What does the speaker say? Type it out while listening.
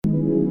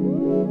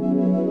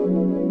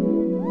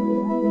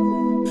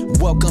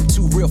Welcome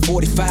to Real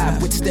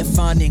 45 with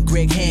Stefan and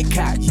Greg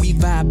Hancock. We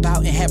vibe out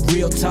and have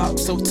real talk,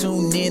 so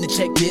tune in and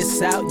check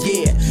this out.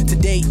 Yeah,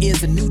 today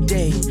is a new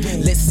day.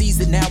 Let's seize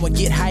it now and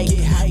get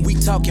hyped. We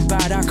talking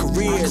about our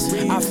careers,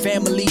 our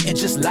family, and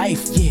just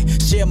life. Yeah,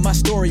 share my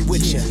story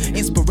with you.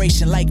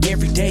 Inspiration like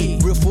every day.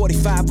 Real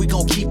 45, we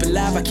gon' keep it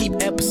live. I keep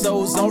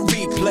episodes on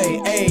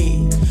replay.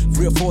 Hey,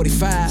 Real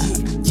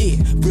 45. Yeah,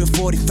 Real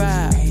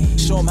 45.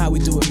 Show them how we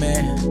do it,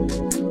 man.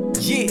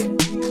 Yeah.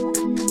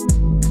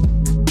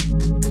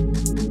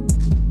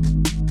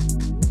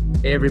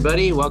 Hey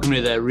everybody, welcome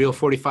to the Real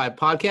 45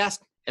 podcast,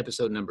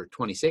 episode number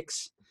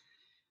 26.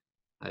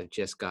 I've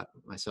just got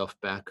myself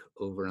back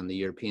over on the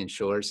European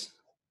shores.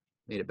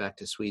 Made it back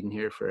to Sweden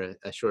here for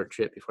a short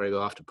trip before I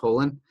go off to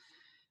Poland.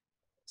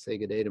 Say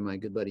good day to my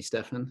good buddy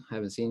Stefan. I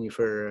haven't seen you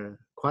for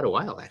quite a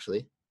while,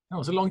 actually. That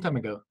was a long time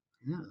ago.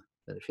 Yeah,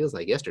 but it feels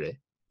like yesterday.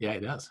 Yeah,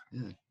 it does.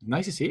 Yeah.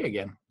 Nice to see you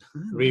again.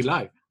 Real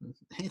live.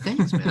 Hey,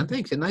 thanks, man.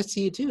 Thanks. And nice to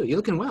see you too. You're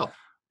looking well.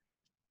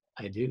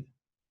 I do.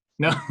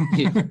 No.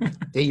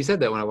 Hey, you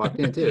said that when I walked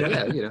in too.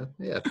 Yeah.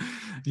 Yeah.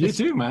 You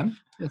too, man.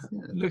 Yeah.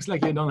 Looks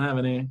like you don't have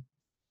any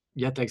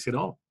jet lags at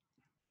all.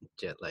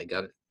 Jet lag.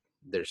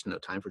 There's no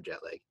time for jet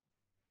lag.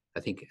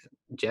 I think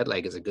jet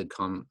lag is a good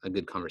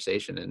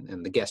conversation,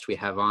 and the guest we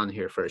have on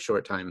here for a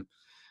short time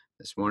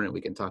this morning,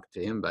 we can talk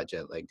to him about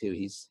jet lag too.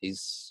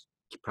 He's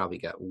probably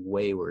got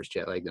way worse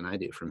jet lag than I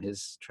do from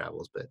his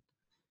travels, but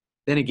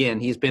then again,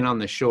 he's been on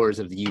the shores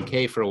of the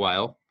UK for a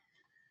while.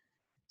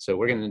 So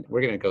we're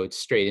gonna go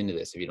straight into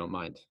this, if you don't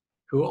mind.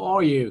 Who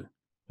are you?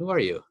 Who are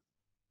you?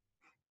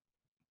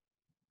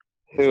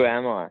 Who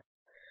am I?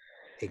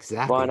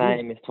 Exactly. My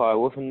name is Ty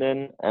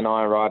Wolfenden, and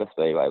I ride a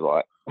speedway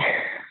bike.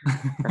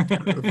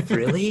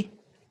 Really?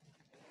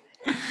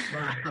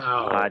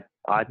 Wow.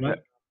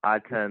 I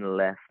turn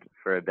left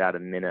for about a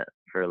minute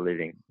for a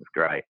living. It's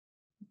great.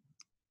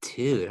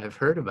 Dude, I've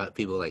heard about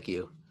people like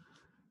you.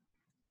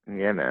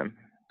 Yeah, man.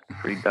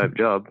 Pretty dope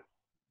job.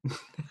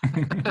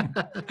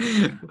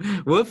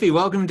 Wolfie,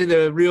 welcome to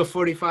the Real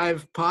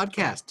 45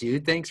 podcast,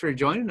 dude. Thanks for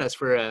joining us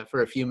for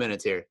a few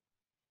minutes here.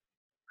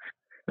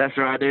 That's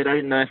right, dude. I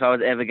didn't know if I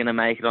was ever going to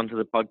make it onto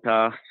the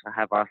podcast. I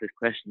have asked this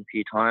question a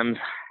few times.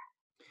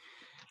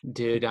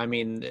 Dude, I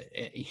mean,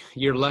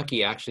 you're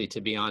lucky actually to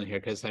be on here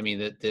because, I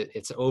mean,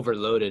 it's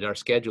overloaded. Our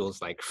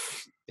schedule's like,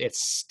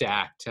 it's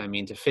stacked. I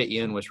mean, to fit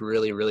you in was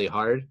really, really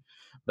hard,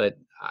 but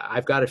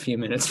I've got a few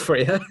minutes for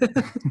you.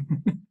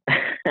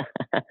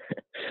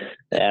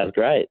 Yeah, that's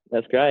great.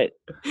 That's great.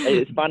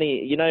 It's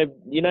funny, you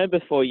know,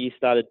 before you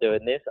started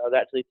doing this, I was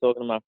actually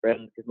talking to my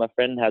friend because my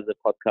friend has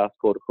a podcast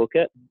called Hook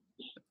It.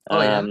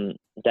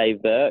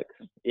 Dave Burke.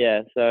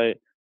 Yeah, so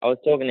I was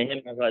talking to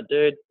him. I was like,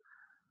 dude,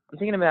 I'm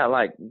thinking about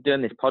like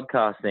doing this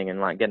podcast thing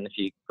and like getting a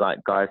few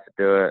like guys to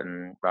do it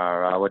and rah,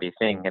 rah, what do you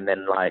think? And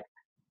then like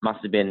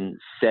must have been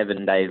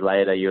 7 days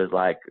later, you was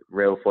like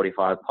Real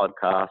 45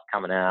 podcast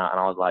coming out, and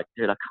I was like,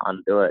 dude, I can't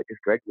do it because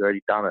Greg's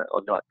already done it. I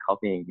was like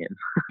copying him.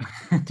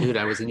 Dude,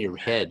 I was in your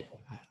head.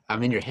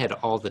 I'm in your head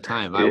all the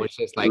time. Dude, I was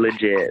just like,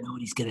 legit. I know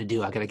what he's gonna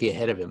do. I gotta get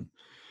ahead of him.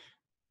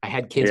 I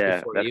had kids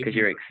before that's you. because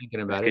you're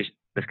thinking about it.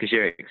 That's because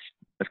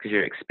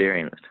you're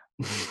experienced.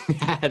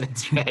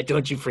 That's right.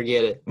 Don't you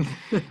forget it.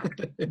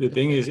 The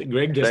thing is,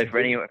 Greg just... So for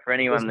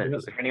anyone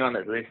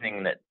that's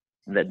listening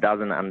that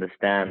doesn't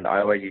understand, I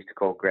always used to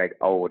call Greg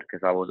old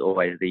because I was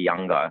always the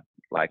younger.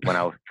 Like when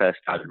I first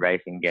started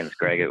racing against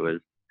Greg, it was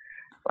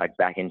like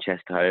back in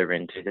Chesterhover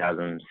in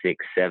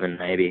 2006, 7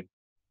 maybe.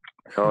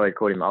 So I always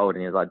called him old,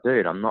 and he was like,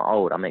 dude, I'm not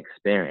old, I'm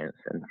experienced.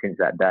 And since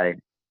that day,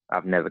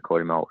 I've never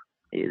called him old.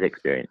 He is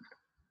experienced.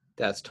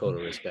 That's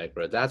total respect,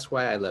 bro. That's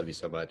why I love you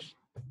so much.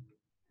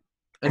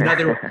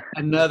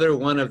 Another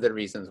one of the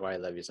reasons why I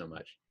love you so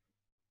much.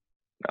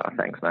 Oh,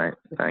 thanks, mate.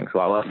 Thanks.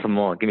 Well, I love some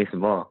more. Give me some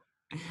more.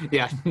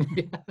 Yeah.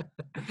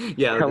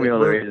 Yeah. Tell me all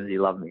the reasons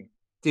you love me.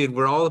 Dude,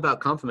 we're all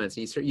about compliments.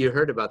 You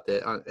heard about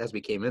as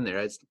we came in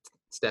there.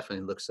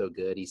 Stephanie looks so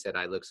good. He said,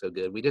 I look so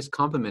good. We just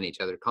compliment each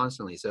other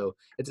constantly. So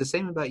it's the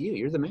same about you.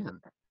 You're the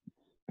man.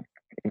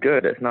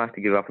 Good. It's nice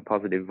to give off a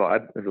positive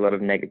vibe. There's a lot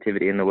of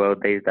negativity in the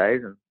world these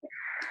days. And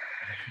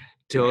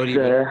don't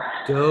even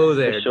go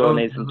there. For sure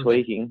needs some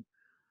tweaking.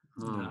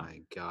 Oh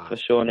my God. For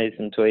sure needs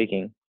some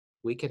tweaking.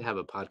 We could have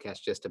a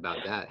podcast just about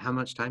that. How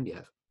much time do you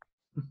have?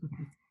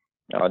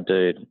 Oh,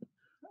 dude.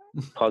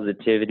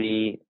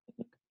 Positivity,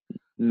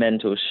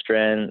 mental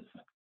strength,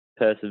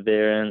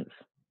 perseverance,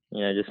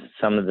 just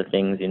some of the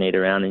things you need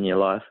around in your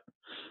life.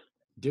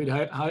 Dude,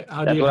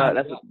 how do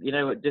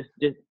you...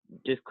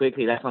 Just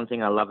quickly, that's one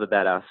thing I love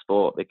about our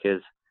sport,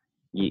 because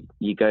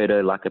you go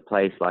to like a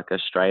place like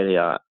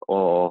Australia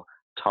or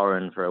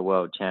Torren for a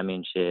world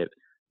championship,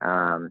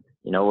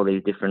 all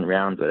these different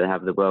rounds where they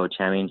have the world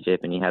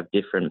championship, and you have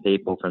different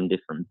people from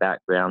different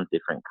backgrounds,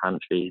 different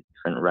countries,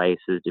 different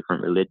races,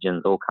 different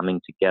religions, all coming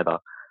together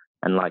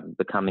and like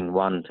becoming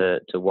one to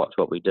watch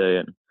what we do.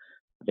 And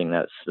I think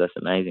that's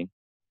amazing.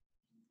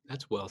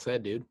 That's well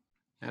said, dude.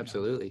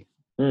 Absolutely.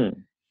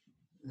 Mm.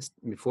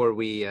 Before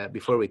we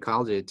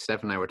called you,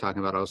 Steph and I were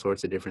talking about all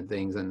sorts of different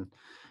things, and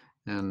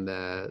And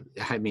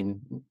I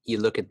mean, you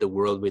look at the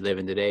world we live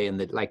in today, and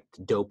the like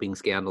doping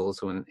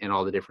scandals and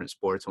all the different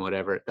sports and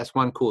whatever. That's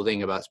one cool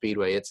thing about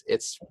Speedway.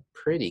 It's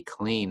pretty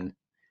clean,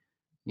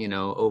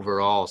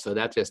 overall. So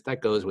that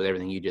goes with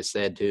everything you just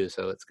said too.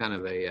 So it's kind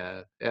of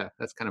a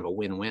that's kind of a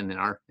win-win in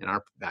our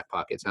back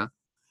pockets, huh?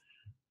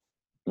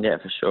 Yeah,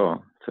 for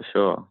sure.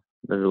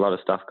 There's a lot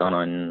of stuff going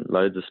on in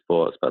loads of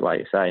sports, but like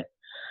you say,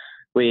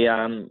 we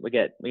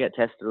get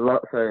tested a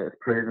lot, so it's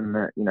proven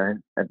that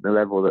at the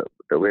level that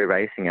we're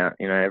racing at,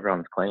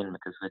 everyone's clean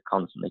because we're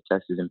constantly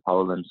tested in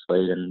Poland,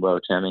 Sweden,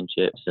 World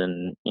Championships,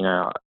 and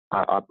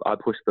I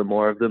push for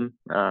more of them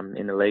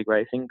in the league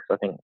racing because I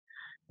think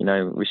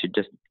we should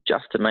just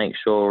to make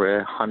sure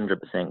we're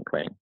 100%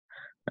 clean,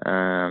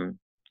 and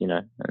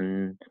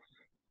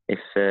if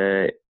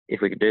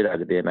we could do that,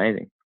 it'd be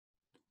amazing.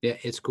 Yeah,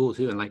 it's cool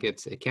too, and like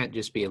it can't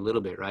just be a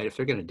little bit, right? If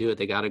they're going to do it,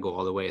 they got to go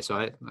all the way.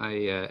 So I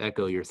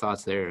echo your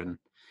thoughts there. And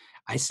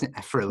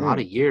for a lot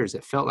of years,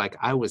 it felt like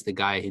I was the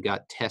guy who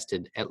got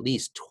tested at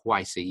least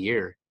twice a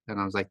year, and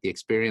I was like the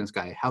experienced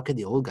guy. How could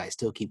the old guy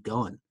still keep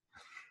going?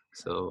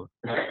 So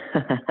I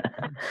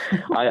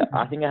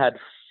think I had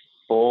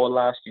 4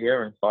 last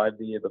year and 5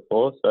 the year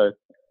before. So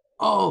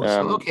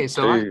okay,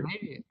 so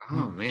maybe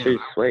man, too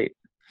sweet.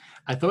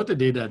 I thought they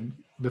did that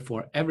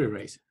before every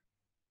race.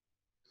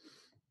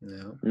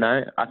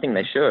 No, I think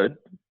they should.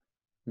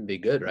 Be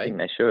good, right? I think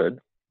they should.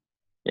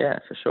 Yeah,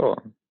 for sure.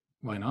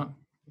 Why not?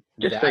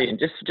 Just for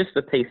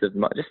peace of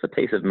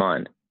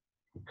mind.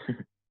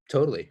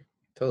 Totally.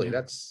 Yeah.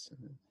 That's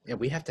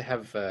we have to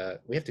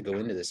go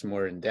into this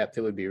more in depth.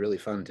 It would be really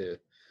fun to,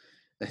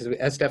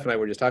 as Steph and I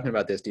were just talking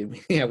about this, dude.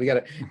 We got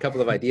a couple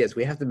of ideas.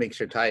 We have to make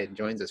sure Ty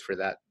joins us for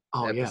that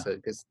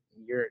episode because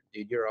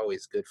you're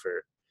always good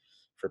for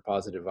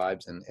positive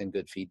vibes and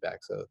good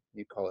feedback. So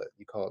you call it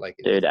like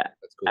it dude, is.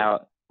 That's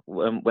cool.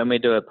 When we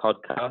do a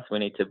podcast, we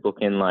need to book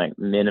in like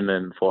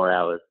minimum 4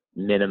 hours.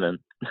 Minimum.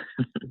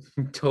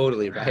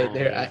 Totally right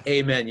there.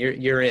 Amen.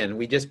 You're in.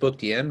 We just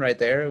booked you in right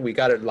there. We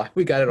got it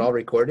all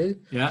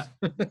recorded. Yeah.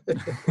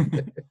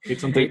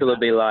 People will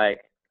be like,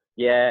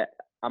 "Yeah,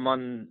 I'm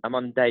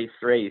on day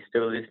 3,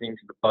 still listening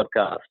to the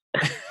podcast."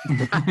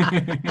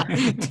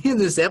 Dude,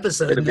 this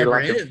episode never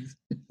ends.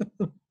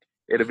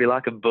 It'll be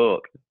like a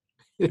book.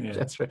 Yeah.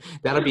 That's right.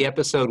 That'll be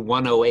episode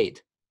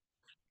 108.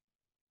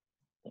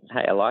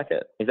 Hey, I like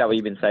it. Is that what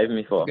you've been saving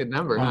me for? Good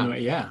number, huh?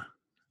 Yeah.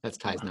 That's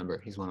Ty's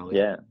number. He's 108.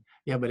 Yeah.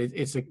 Yeah, but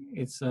it's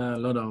a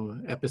lot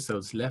of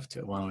episodes left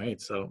to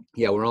 108. So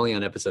yeah, we're only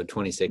on episode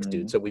 26,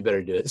 dude. So we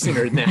better do it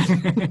sooner than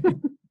that.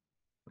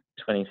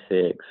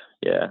 26.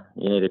 Yeah,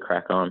 you need to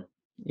crack on.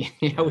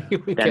 Yeah,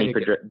 we Danny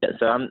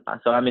so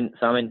I'm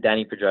in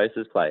Danny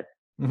Pedrosa's place.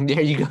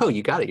 There you go.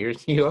 You got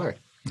it. You are.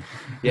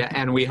 Yeah,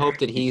 and we hope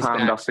that he's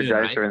palmed back off soon,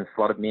 Pedrosa right? and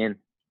slotted me in.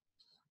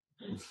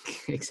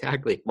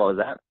 Exactly. What was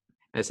that?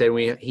 I said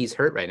he's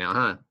hurt right now,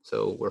 huh?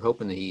 So we're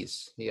hoping that he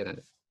had a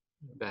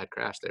bad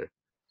crash there.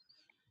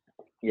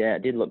 Yeah,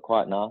 it did look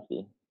quite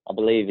nasty. I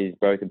believe he's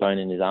broke a bone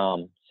in his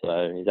arm,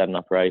 so he's had an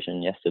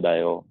operation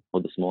yesterday or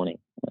this morning.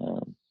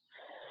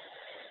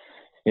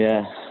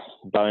 Yeah,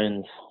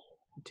 bones.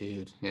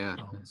 Dude, yeah,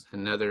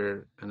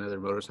 another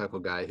motorcycle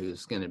guy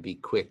who's going to be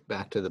quick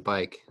back to the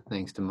bike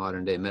thanks to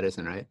modern day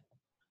medicine, right?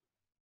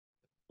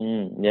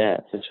 Yeah,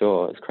 for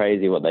sure. It's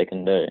crazy what they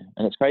can do,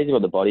 and it's crazy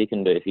what the body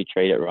can do if you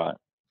treat it right.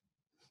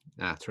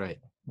 That's right.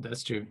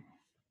 That's true.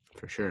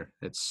 For sure.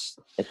 It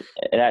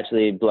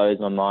actually blows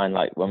my mind,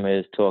 like when we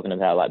was talking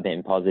about like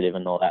being positive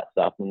and all that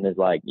stuff, and there's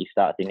like you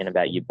start thinking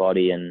about your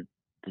body and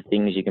the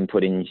things you can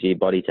put into your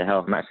body to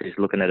help. I'm actually just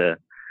looking at a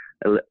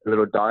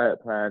little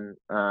diet plan,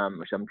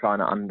 which I'm trying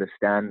to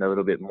understand a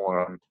little bit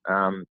more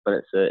on.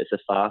 But it's a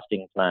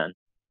fasting plan,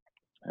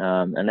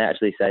 and they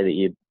actually say that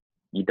you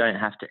don't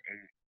have to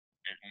eat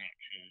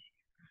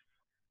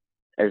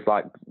as much as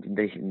like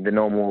the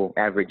normal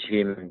average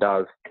human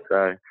does.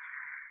 So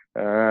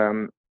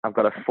I've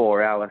got a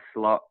 4-hour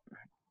slot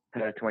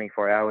per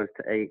 24 hours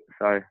to eat.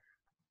 So I'm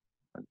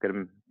going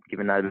to give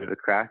that a bit of a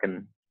crack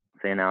and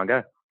see how I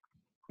go.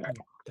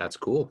 That's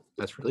cool.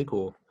 That's really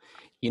cool.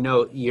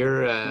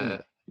 You're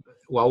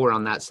while we're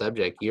on that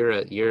subject, you're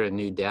a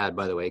new dad,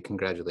 by the way.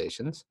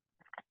 Congratulations.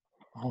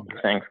 Oh,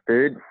 thanks,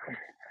 dude.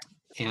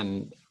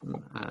 And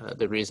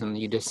the reason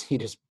you just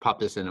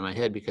popped this into my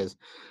head because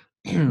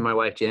my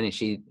wife Jenny,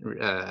 she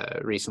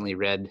recently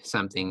read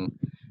something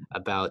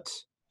about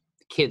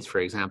kids, for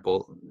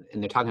example,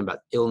 and they're talking about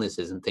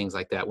illnesses and things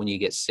like that. When you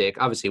get sick,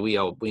 obviously we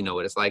know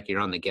what it's like. You're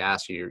on the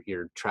gas,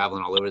 you're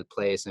traveling all over the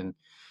place, and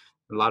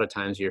a lot of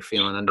times you're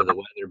feeling under the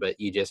weather,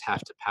 but you just have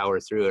to power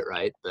through it,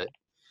 right? But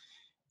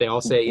they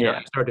all say, you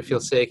start to feel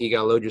sick, you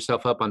got to load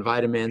yourself up on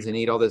vitamins and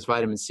eat all this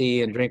vitamin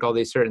C and drink all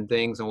these certain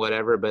things and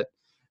whatever. But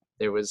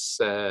there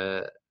was,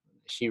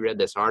 she read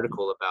this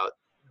article about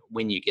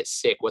when you get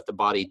sick, what the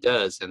body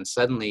does. And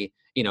suddenly,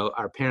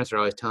 our parents are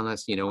always telling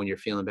us, when you're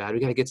feeling bad,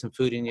 we got to get some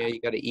food in you, you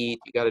got to eat,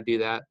 you got to do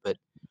that. But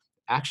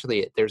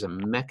actually there's a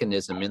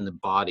mechanism in the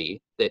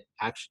body that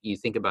actually, you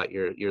think about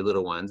your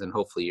little ones, and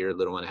hopefully your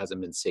little one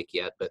hasn't been sick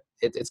yet, but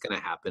it's going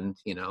to happen,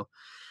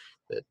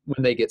 But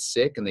when they get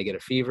sick and they get a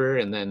fever,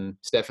 and then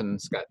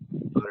Stefan's got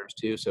daughters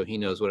too, so he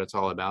knows what it's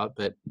all about.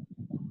 But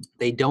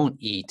they don't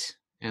eat,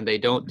 and they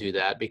don't do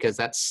that because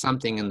that's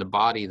something in the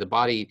body. The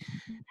body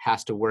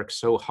has to work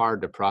so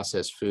hard to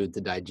process food,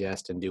 to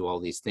digest, and do all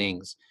these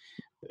things.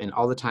 And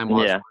all the time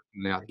while it's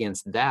working out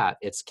against that,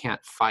 it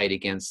can't fight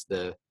against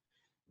the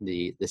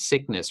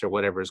sickness or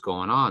whatever is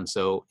going on.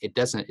 So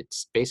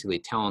it's basically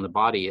telling the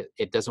body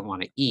it doesn't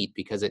want to eat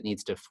because it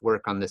needs to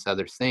work on this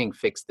other thing,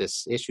 fix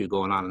this issue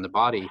going on in the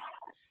body.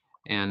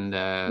 And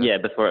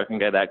before it can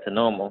go back to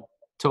normal.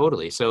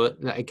 Totally. So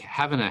like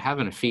having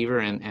a fever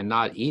and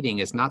not eating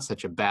is not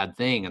such a bad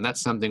thing. And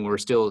that's something we're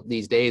still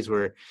these days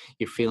where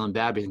you're feeling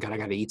bad because God, I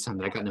got to eat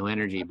something. I got no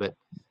energy, but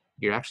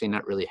you're actually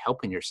not really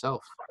helping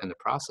yourself in the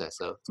process.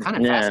 So it's kind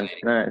of fascinating.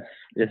 No,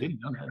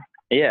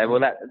 well,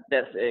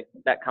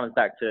 that comes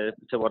back to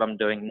what I'm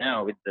doing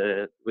now with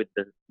the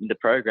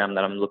program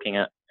that I'm looking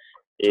at.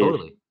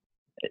 Totally.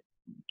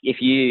 As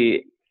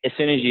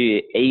soon as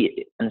you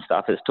eat and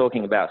stuff, it's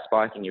talking about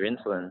spiking your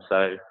insulin.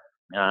 So,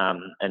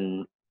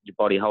 and your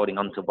body holding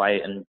on to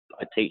weight and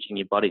teaching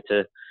your body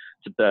to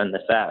burn the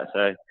fat.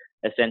 So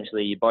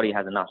essentially your body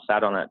has enough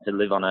fat on it to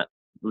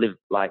live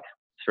like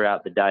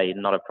throughout the day,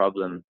 not a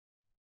problem.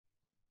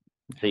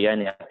 So you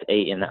only have to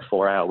eat in that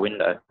 4-hour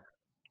window.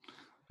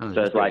 Oh,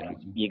 so it's like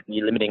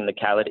you're limiting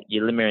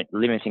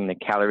limiting the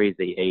calories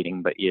that you're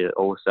eating, but you're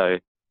also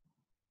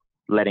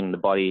letting the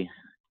body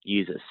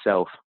use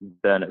itself,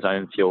 burn its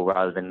own fuel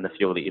rather than the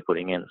fuel that you're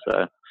putting in.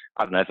 So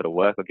I don't know if it'll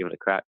work. I'll give it a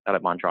crack. I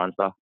don't mind trying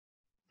stuff.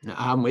 No,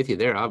 I'm with you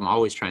there. I'm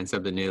always trying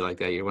something new like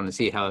that. You want to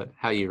see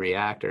how you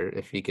react or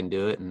if you can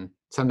do it. And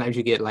sometimes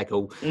you get like a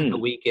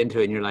week into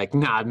it and you're like,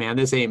 nah, man,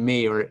 this ain't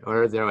me. Or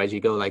otherwise you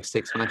go like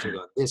 6 months and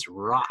go, this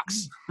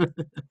rocks.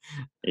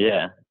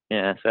 Yeah.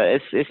 So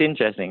it's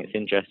interesting. It's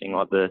interesting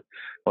what the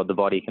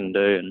body can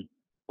do and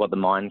what the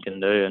mind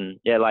can do. And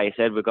yeah, like you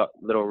said, we've got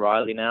little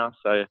Riley now.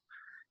 So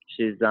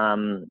she's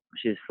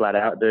flat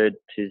out, dude.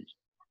 She's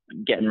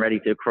getting ready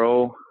to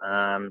crawl.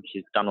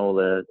 She's done all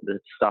the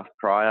stuff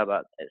prior,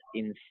 but it's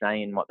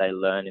insane what they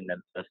learn in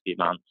them first few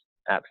months.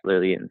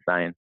 Absolutely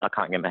insane. I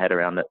can't get my head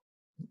around it.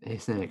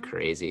 Isn't it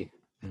crazy?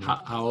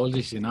 How old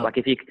is she now? Like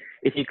if you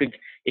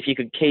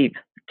could keep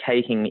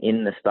taking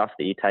in the stuff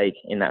that you take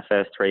in that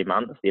first 3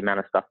 months, the amount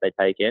of stuff they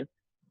take in,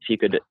 if you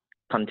could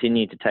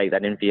continue to take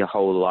that in for your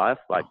whole life,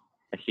 like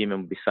a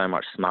human would be so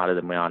much smarter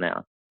than we are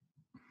now.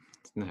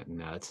 Isn't that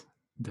nuts?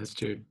 That's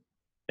true.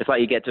 It's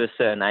like you get to a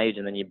certain age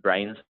and then your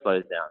brain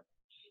slows down.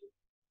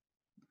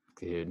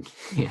 Dude,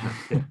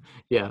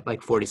 yeah,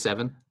 like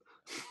 47.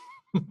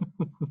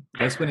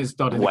 That's when it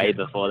started. Way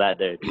before that,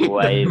 dude.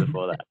 Way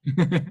before that.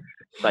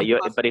 But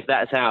if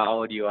that's how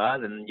old you are,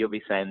 then you'll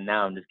be saying,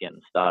 now I'm just getting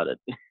started.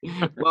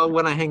 Well,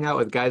 when I hang out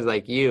with guys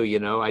like you,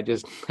 I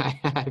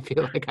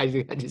feel like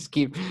I just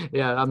keep,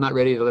 I'm not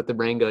ready to let the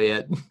brain go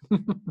yet.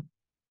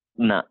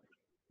 No.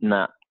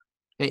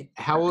 Hey,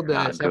 how old,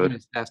 Stefan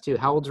is fast too.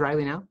 How old's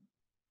Riley now?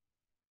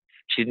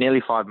 She's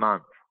nearly 5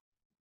 months.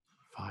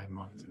 5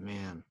 months,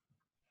 man.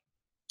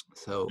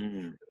 So,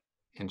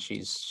 and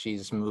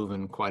she's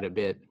moving quite a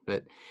bit.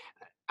 But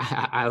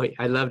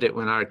I loved it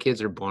when our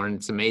kids are born.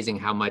 It's amazing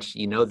how much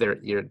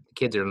your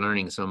kids are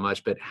learning so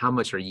much, but how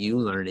much are you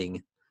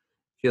learning?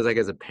 Feels like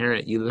as a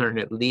parent, you learn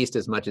at least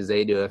as much as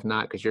they do, if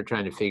not, because you're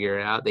trying to figure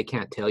it out. They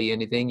can't tell you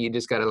anything. You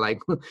just got to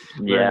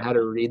learn how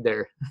to read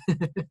their.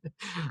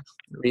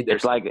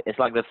 It's like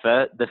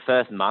the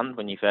first month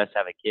when you first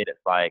have a kid.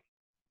 It's like,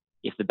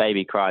 if the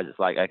baby cries, it's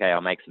like, okay,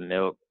 I'll make some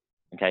milk.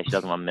 Okay, she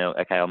doesn't want milk.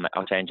 Okay,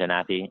 I'll change her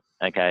nappy.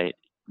 Okay,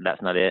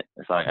 that's not it.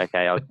 It's like,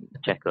 okay, I'll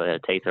check her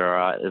teeth are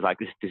all right. It's like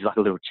this is like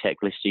a little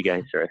checklist you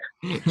go through.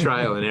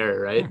 Trial and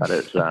error, right? But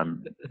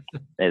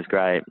it's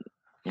great.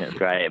 It's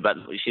great. But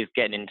she's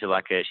getting into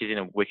she's in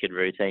a wicked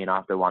routine.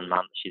 After 1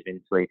 month, she's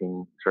been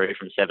sleeping through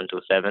from 7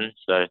 till 7.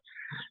 So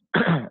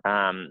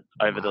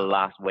over the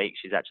last week,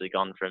 she's actually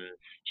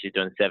she's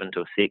doing 7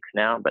 till 6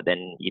 now. But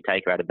then you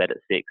take her out of bed at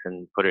 6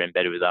 and put her in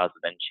bed with us,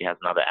 and then she has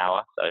another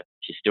hour. So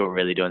she's still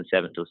really doing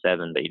 7 till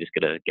 7, but you just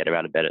got to get her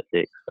out of bed at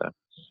 6.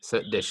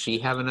 So does she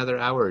have another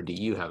hour, or do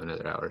you have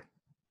another hour?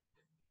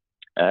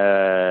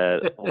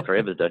 All three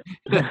of us do.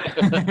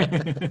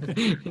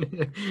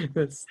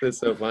 That's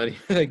so funny.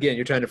 Again,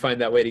 you're trying to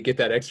find that way to get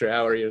that extra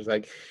hour. You're just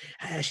like,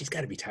 she's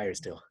got to be tired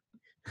still.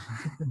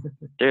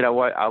 Dude, I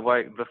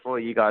woke before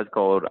you guys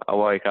called. I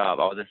woke up.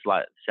 I was just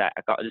like,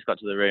 I just got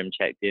to the room,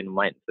 checked in,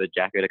 waiting for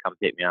Jacko to come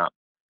pick me up,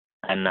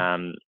 and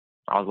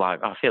I was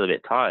like, I feel a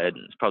bit tired.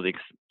 It's probably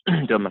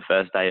doing my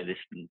first day of this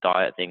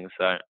diet thing,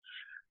 so.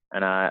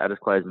 And I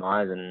just closed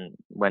my eyes and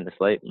went to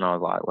sleep, and I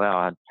was like, wow,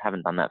 I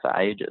haven't done that for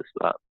ages,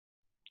 but.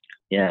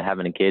 Yeah,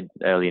 having a kid,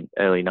 early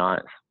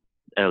nights,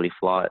 early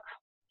flights.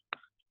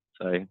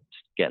 So just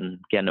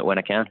getting it when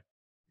I can.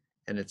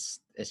 And it's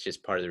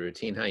just part of the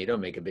routine, huh? You don't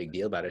make a big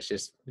deal about it.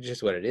 It's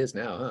just what it is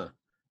now, huh?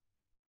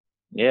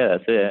 Yeah,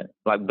 that's it.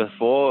 Like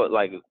before,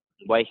 like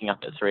waking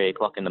up at 3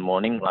 o'clock in the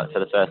morning, like for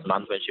the first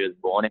month when she was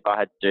born, if I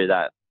had to do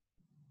that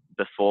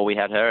before we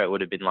had her, it would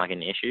have been like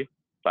an issue.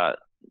 But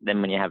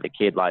then when you have a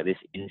kid, like this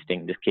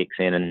instinct just kicks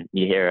in, and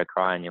you hear her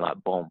cry, and you're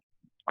like, boom,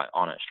 like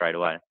on it straight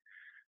away.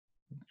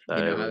 So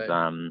You know, it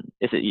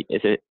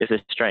was, it's a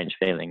strange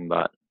feeling,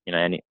 but you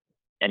know,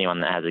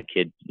 anyone that has a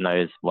kid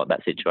knows what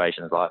that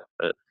situation is like.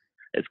 But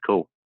it's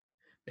cool.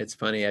 it's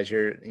funny as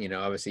you're, you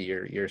know, obviously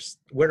you're.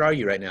 Where are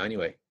you right now,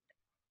 anyway?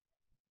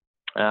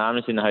 I'm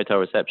just in the hotel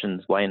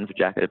receptions waiting for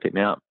Jacko to pick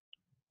me up.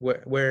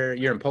 Where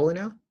you're in Poland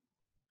now?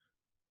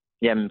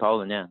 Yeah, I'm in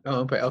Poland, yeah.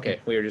 Oh, okay.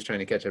 We were just trying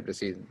to catch up to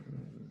see.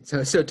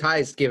 So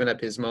Ty's giving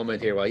up his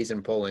moment here while he's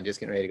in Poland,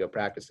 just getting ready to go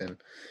practice, and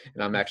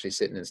I'm actually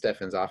sitting in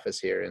Stefan's office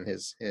here in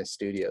his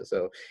studio.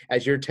 So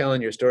as you're telling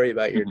your story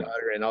about your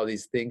daughter and all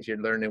these things you're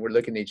learning, we're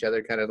looking at each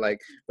other kind of like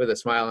with a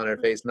smile on our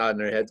face,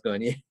 nodding our heads,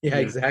 going, "Yeah,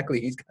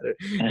 exactly." He's going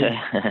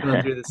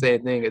through the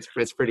same thing.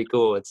 It's pretty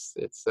cool. It's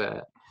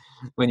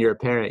when you're a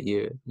parent,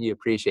 you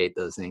appreciate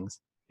those things.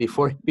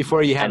 Before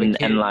you have a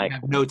kid, you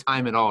have no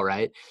time at all,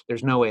 right?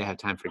 There's no way I have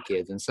time for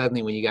kids. And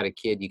suddenly when you got a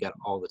kid, you got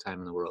all the time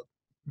in the world.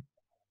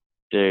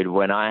 Dude,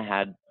 when I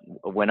had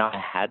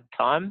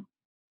time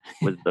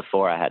was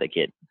before I had a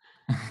kid.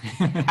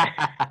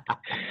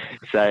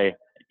 So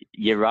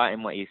you're right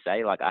in what you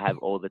say. Like, I have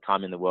all the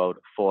time in the world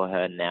for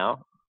her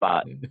now,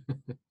 but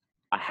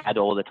I had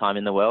all the time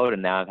in the world,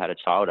 and now I've had a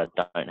child. I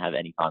don't have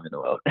any time in the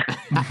world.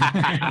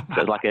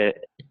 So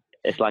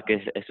it's a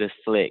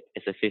flick.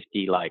 It's a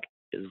 50, like,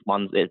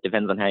 it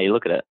depends on how you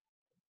look at it.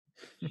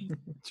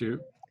 True.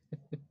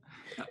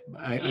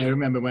 I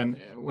remember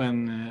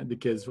when the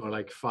kids were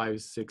like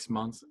 5-6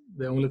 months,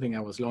 the only thing I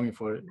was longing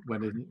for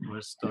when they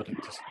were starting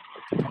to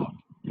talk,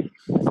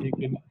 so you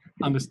can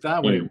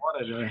understand what they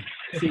wanted or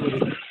see what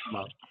it's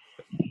about.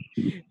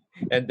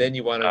 And then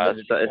you want them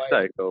to it's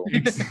so cool.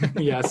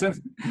 Yeah,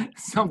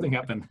 something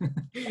happened.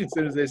 As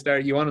soon as they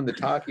start, you want them to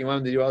talk, you want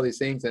them to do all these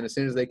things, and as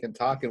soon as they can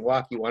talk and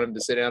walk, you want them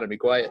to sit down and be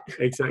quiet.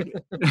 Exactly.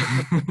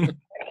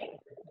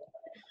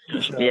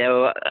 Yeah,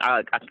 well,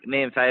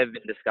 me and Faye have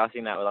been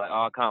discussing that. We're like,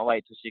 oh, I can't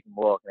wait till she can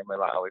walk. And then we're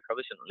like, oh, we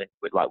probably shouldn't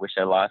wish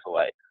her life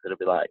away. It'll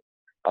be like,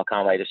 oh,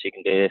 can't wait till she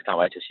can do this, can't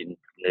wait till she can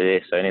do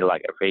this. So we need to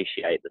like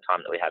appreciate the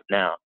time that we have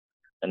now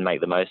and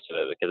make the most of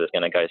it, because it's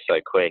going to go so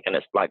quick. And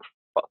it's like,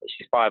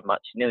 she's 5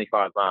 months, she's nearly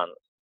 5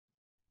 months.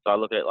 So I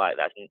look at it like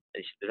that.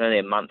 There's only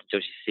a month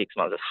until she's 6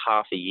 months. It's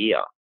half a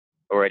year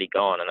already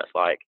gone. And it's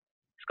like,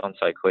 it's gone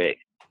so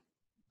quick.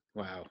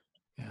 Wow.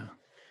 Yeah.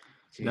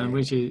 Then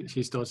when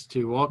she starts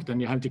to walk,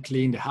 then you have to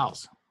clean the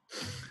house.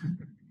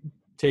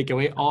 Take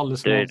away all the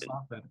small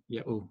stuff.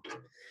 Yeah.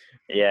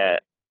 Yeah.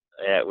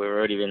 We've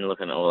already been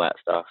looking at all that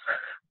stuff.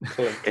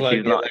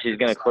 She's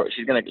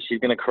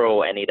gonna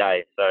crawl any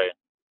day. So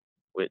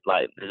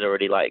there's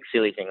already like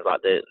silly things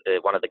like the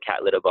one of the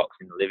cat litter box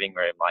in the living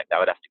room. Like that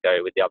would have to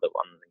go with the other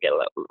ones and get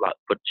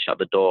shut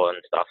the door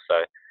and stuff.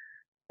 So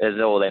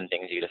there's all them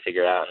things you got to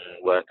figure out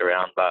and work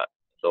around, but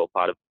it's all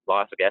part of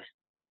life, I guess.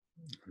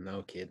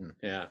 No kidding.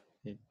 Yeah.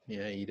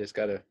 Yeah, you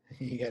gotta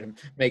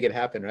make it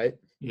happen, right?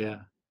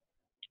 Yeah,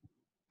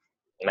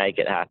 make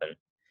it happen.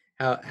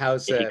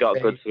 How's if you got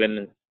Faye? Good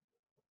swimming?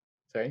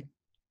 Sorry,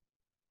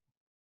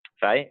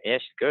 Faye? Yeah,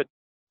 she's good.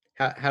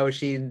 How is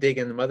she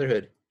digging the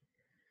motherhood?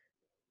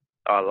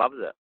 Oh,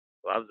 loves it.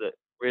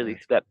 Really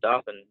stepped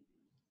up and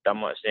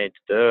done what she needs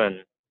to do,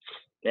 and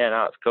yeah,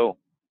 no, it's cool.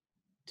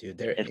 Dude,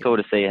 it's cool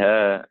to see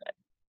her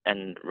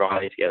and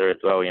Riley together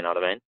as well. You know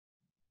what I mean?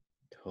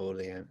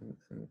 Totally. And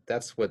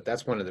that's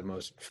one of the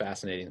most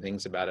fascinating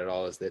things about it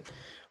all, is that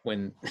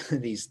when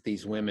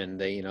these women,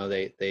 they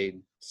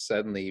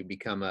suddenly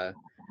become a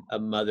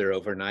mother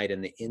overnight,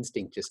 and the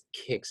instinct just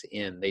kicks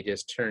in. They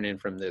just turn in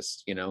from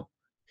this,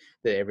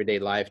 the everyday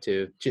life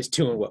to just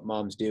doing what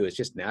moms do. It's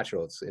just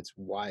natural. It's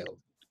wild.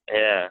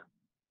 Yeah,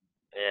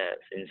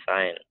 it's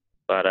insane.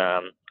 But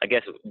I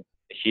guess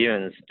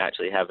humans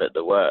actually have it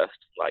the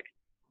worst. Like,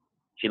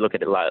 if you look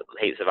at it like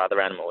heaps of other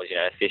animals,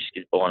 a fish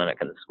is born and it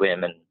can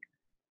swim, and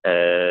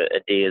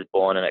a deer is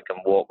born and it can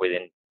walk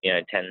within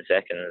 10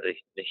 seconds.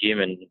 The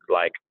human,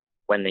 like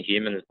when the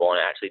human's born,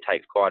 it actually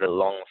takes quite a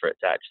long time for it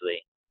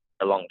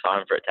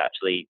to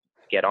actually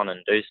get on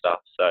and do stuff.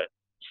 So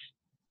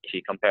if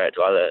you compare it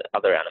to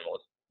other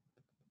animals,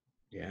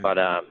 but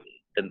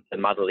the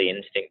motherly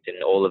instinct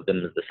in all of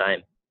them is the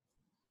same.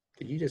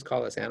 Did you just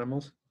call us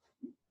animals?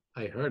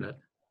 I heard it.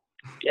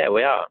 Yeah,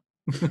 we are.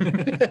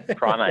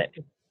 Primate.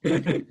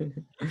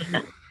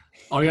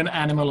 Are you an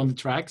animal on the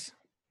tracks?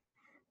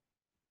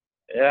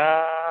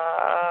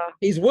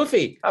 He's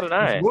woofy. I don't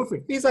know.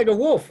 He's like a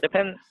wolf.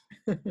 Depends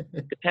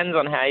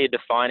on how you're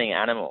defining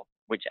animal.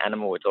 Which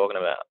animal we're talking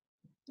about?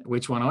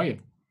 Which one are you?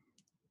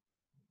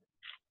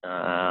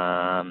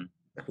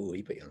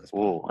 We put you on the spot.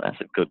 Oh,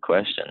 that's a good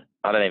question.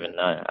 I don't even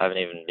know. I haven't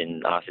even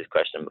been asked this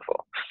question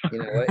before. You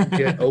know what?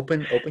 Just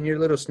open your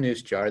little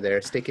snooze jar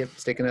there. Stick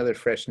another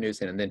fresh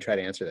snooze in, and then try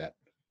to answer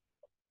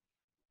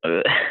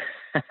that.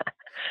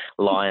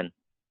 Lion.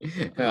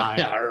 King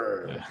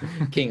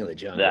of the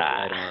jungle.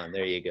 Right on.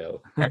 There you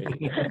go. I'm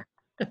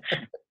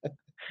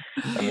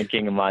the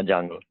king of my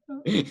jungle.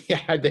 Yeah,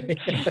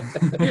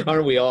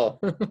 aren't we all?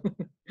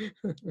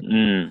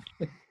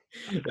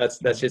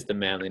 That's just the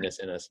manliness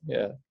in us.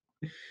 Yeah.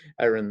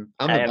 I'm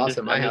the Hey, boss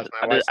of my house.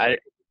 My wife's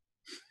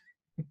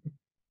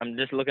I'm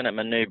just looking at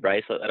my new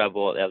bracelet that I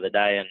bought the other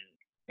day, and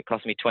it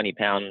cost me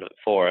 £20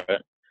 for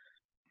it.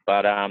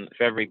 But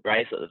for every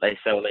bracelet that they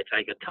sell, they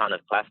take a ton of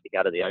plastic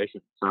out of the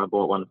ocean. So I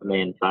bought one for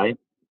me and Faye,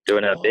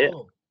 doing it a bit.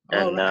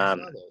 And right, I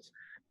saw those.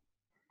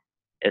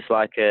 it's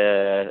like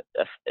I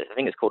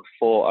think it's called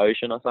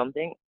 4Ocean or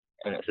something,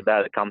 and it's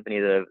about a company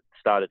that have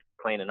started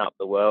cleaning up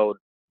the world,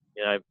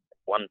 you know,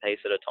 one piece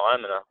at a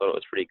time. And I thought it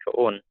was pretty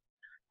cool, and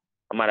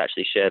I might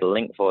actually share the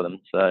link for them.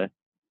 So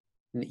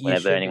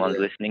whenever anyone's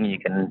listening, you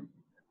can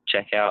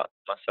check out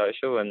my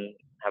social and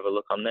have a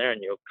look on there,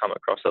 and you'll come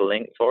across a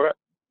link for it.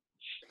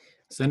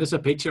 Send us a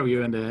picture of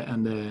you and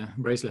the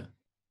bracelet.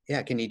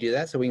 Yeah, can you do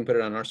that so we can put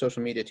it on our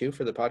social media too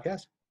for the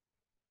podcast?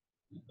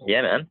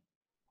 Yeah, man.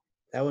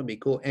 That would be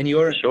cool. And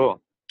Sure.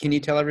 Can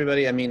you tell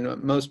everybody, I mean,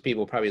 most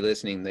people probably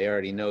listening, they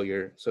already know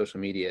your social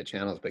media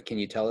channels, but can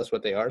you tell us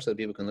what they are so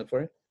people can look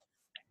for it?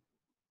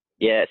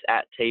 Yeah, it's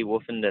at T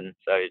Woofenden.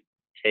 So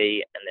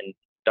T and then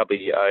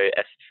WO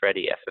F for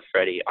Freddy, F for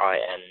Freddy,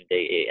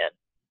 INDEN.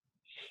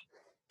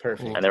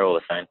 Perfect. And they're all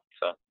the same.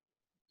 So.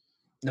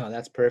 No,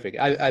 that's perfect.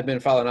 I've been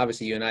following,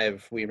 obviously you and I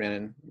we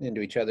ran into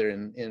each other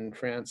in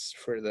France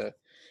for the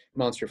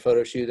Monster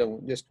photo shoot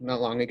just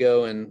not long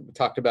ago, and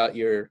talked about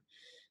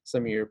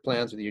some of your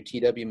plans with your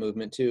TW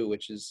movement too,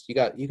 which is you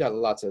got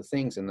lots of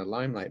things in the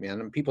limelight,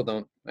 man. And people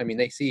don't, I mean,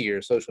 they see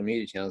your social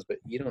media channels, but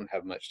you don't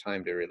have much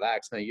time to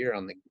relax. Now you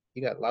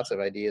got lots of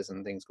ideas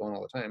and things going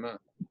all the time, huh?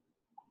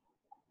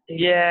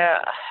 Yeah,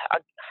 I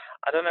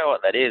don't know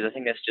what that is. I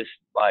think it's just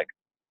like,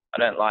 I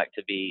don't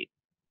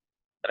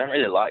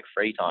really like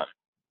free time.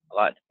 I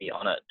like to be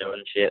on it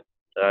doing shit.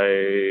 So,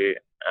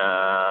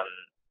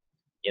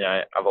 you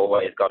know, I've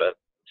always got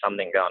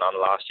something going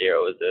on. Last year it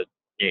was a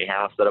new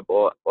house that I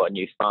bought, or a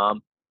new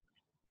farm.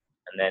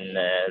 And then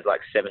there's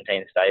like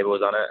 17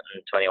 stables on it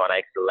and 21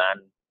 acres of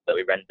land that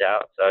we rent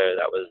out. So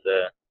that was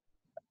a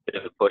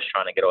bit of a push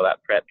trying to get all that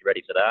prepped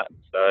ready for that.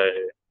 So,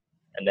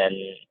 and then,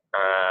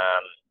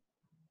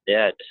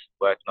 yeah, just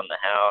working on the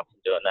house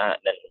and doing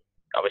that. And then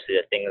obviously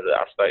the things that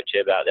I spoke to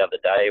you about the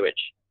other day, which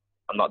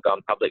I'm not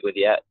going public with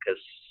yet, because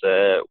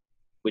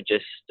we're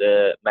just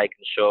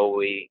making sure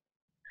we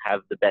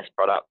have the best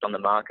product on the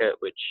market,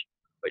 which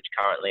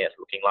currently it's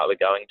looking like we're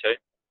going to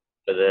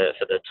for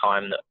the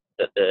time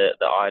that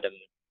the item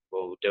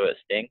will do its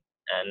thing.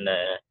 And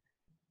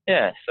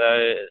yeah, so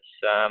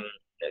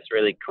it's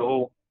really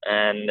cool,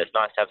 and it's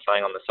nice to have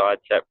something on the side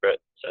separate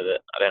so that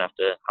I don't have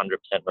to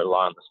 100%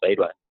 rely on the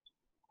Speedway.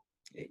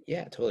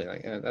 Yeah, totally.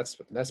 Like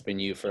that's been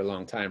you for a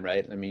long time,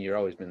 right? I mean, you've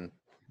always been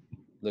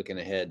looking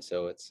ahead.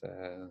 So it's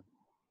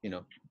you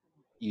know,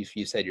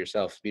 you said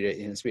yourself, Speedway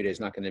is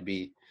not going to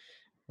be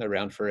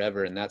around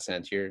forever in that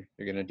sense. You're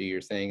going to do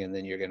your thing, and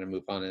then you're going to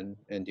move on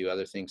and do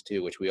other things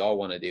too, which we all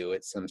want to do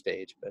at some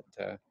stage.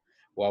 But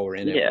while we're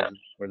in it,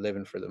 we're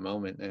living for the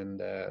moment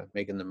and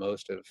making the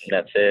most of.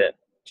 That's it.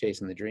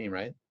 Chasing the dream,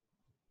 right?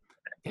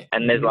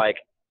 And there's like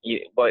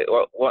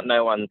what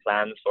no one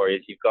plans for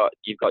is you've got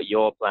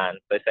your plan.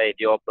 So say if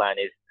your plan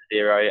is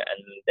 0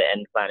 and the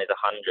end plan is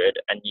 100,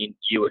 and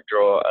you would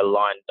draw a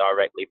line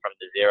directly from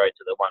the 0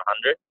 to the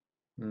 100.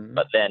 Mm-hmm.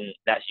 But then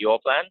that's your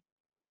plan.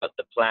 But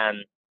the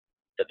plan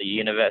that the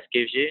universe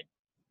gives you,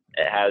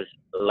 it has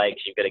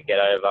lakes you've got to get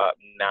over,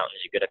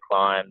 mountains you've got to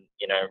climb,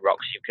 you know,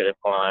 rocks you've got to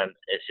climb.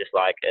 It's just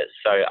like it's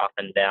so up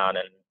and down,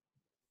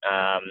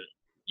 and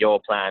your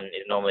plan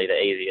is normally the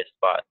easiest,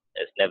 but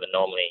it's never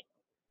normally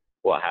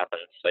what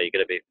happens. So you got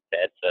to be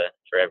prepared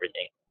for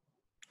everything.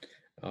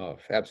 Oh,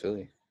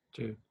 absolutely.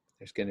 True.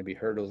 There's going to be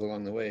hurdles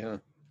along the way, huh?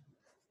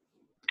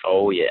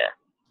 Oh yeah.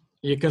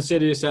 You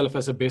consider yourself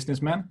as a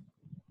businessman?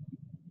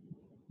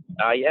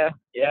 Yeah.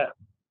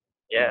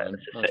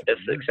 It's a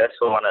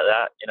successful one at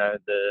that. You know,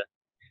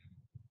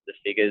 the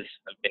figures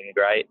have been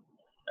great.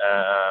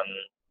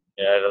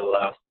 You know, over the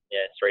last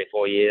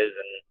 3-4 years,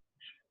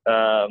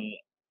 and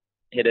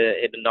hit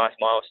a nice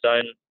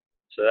milestone.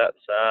 So that's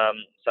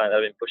something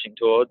I've been pushing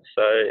towards.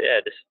 So yeah,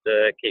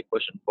 just keep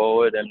pushing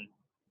forward and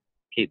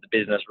keep the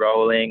business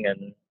rolling.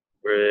 And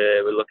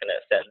we're looking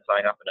at setting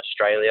something up in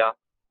Australia.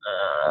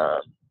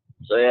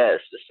 So yeah,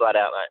 it's just flat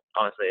out, mate.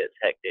 Honestly, it's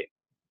hectic.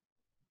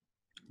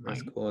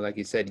 That's cool. Like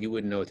you said, you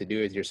wouldn't know what to do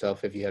with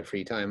yourself if you had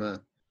free time, huh?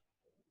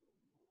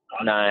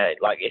 No,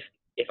 like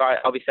if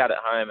I'll be sat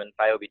at home and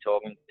Faye will be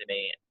talking to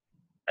me,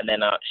 and then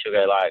she'll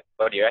go like,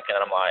 "What do you reckon?"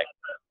 And I'm like,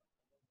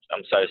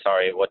 "I'm so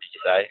sorry. What did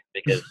you say?"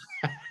 Because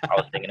I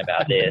was thinking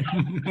about this,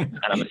 and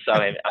I'm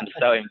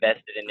so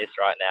invested in this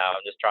right now.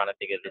 I'm just trying to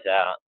figure this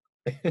out.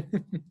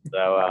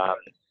 So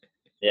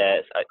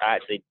yeah, I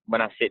actually, when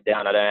I sit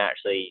down, I don't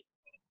actually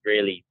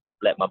really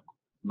let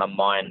my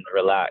mind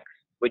relax,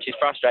 which is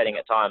frustrating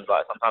at times.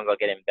 Like sometimes I'll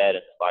get in bed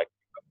and it's like,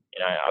 you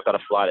know, I've got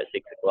a flight at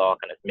 6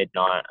 o'clock and it's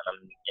midnight, and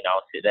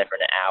I'll sit there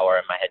for an hour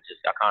and my head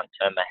I can't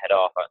turn my head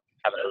off. I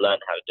haven't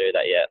learned how to do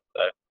that yet.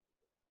 So,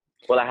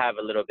 well, I have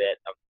a little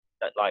bit of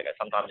that. Like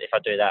sometimes if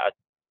I do that, I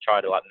try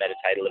to like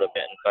meditate a little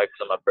bit and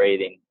focus on my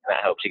breathing.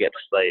 That helps you get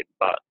to sleep.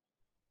 But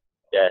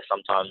yeah,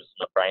 sometimes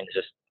my brain's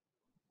just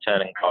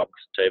turning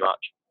cogs too much.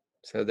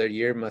 So their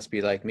year must be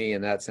like me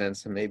in that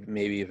sense, and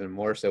maybe even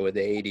more so with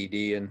the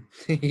ADD, and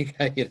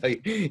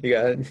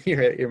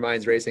your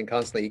mind's racing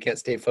constantly. You can't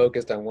stay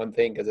focused on one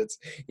thing because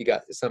you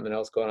got something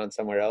else going on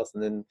somewhere else.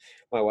 And then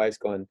my wife's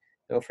going,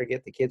 "Don't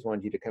forget the kids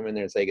wanted you to come in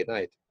there and say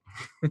goodnight."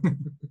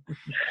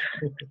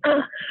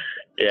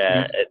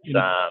 Yeah,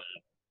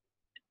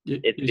 You,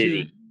 it's you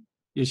busy. should,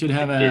 you should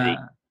have It's busy.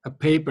 a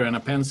paper and a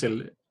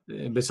pencil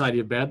beside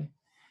your bed,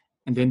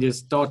 and then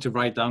just start to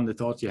write down the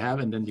thoughts you have,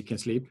 and then you can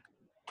sleep.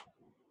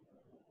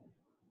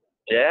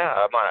 Yeah,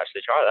 I might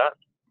actually try that.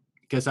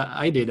 Because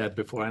I did that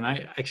before, and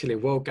I actually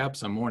woke up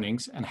some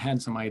mornings and had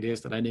some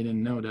ideas that I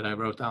didn't know that I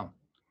wrote down.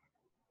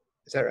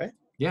 Is that right?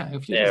 Yeah,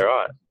 if you Yeah, just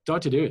right.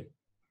 start to do it.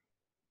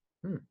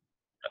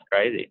 That's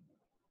crazy.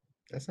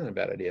 That's not a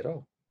bad idea at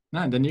all.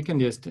 No, then you can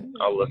just,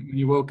 when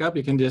you woke up,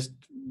 you can just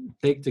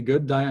take the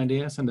good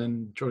ideas and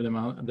then throw them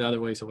out the other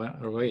ways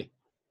away.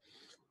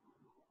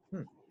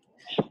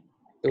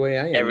 The way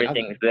I am.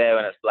 Everything's there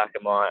when it's black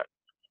and white.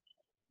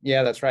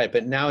 Yeah, that's right.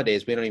 But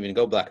nowadays we don't even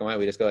go black and white.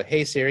 We just go,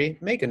 "Hey Siri,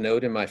 make a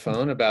note in my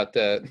phone about."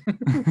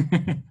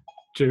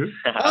 True.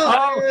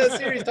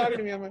 Siri's talking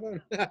to me on my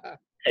phone.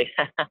 Hey,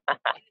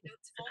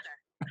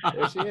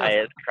 There she is.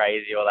 it's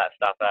crazy, all that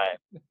stuff,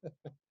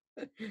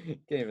 eh?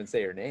 Can't even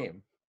say her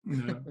name.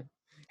 No.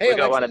 Hey, We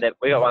got Alexa.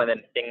 we got one of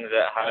them things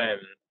at home.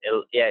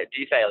 Yeah,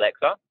 do you say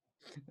Alexa?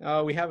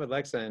 Oh, we have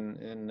Alexa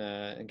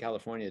in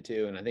California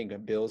too, and I think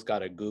Bill's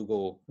got the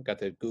Google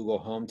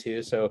Home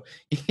too. So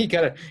you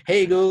gotta,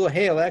 hey Google,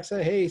 hey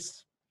Alexa, hey.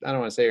 I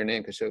don't want to say her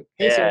name because she'll.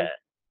 Hey, Yeah.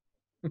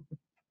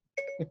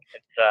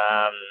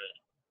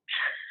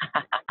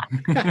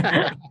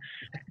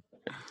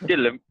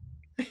 Siri.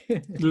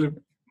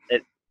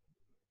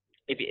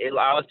 It's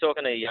I was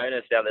talking to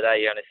Jonas the other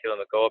day, Jonas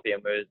Hill-McCorpy,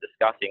 and we were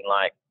discussing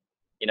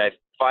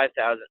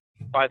 5,000.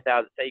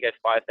 Say you go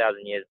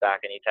 5,000 years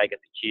back, and you take a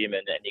human,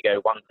 and you go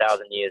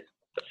 1,000 years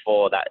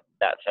before that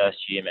first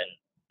human,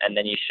 and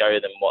then you show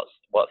them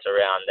what's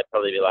around. They'll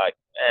probably be like,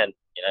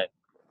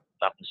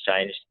 nothing's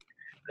changed.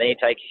 And then you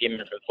take a human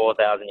from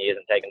 4,000 years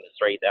and take them to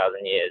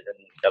 3,000 years, and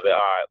they'll be, all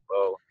right,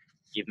 well,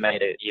 you've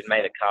made a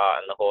car,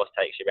 and the horse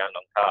takes you around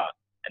on car.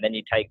 And then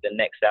you take the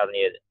next 1,000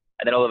 years,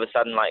 and then all of a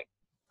sudden,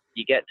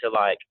 you get to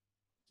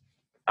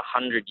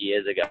 100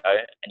 years ago,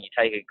 and you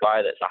take a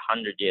guy that's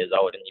 100 years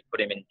old, and you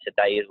put him in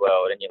today's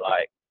world, and you're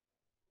like,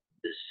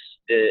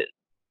 there's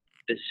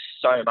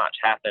so much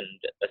happened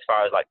as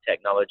far as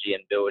technology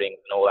and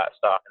buildings and all that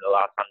stuff in the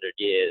last 100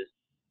 years.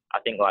 I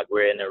think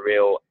we're in a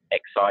real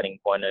exciting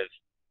point of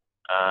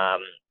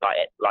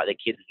the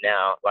kids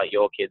now,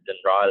 your kids and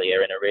Riley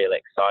are in a real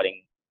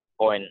exciting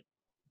point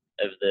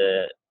of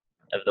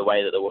the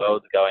way that the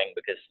world's going,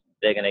 because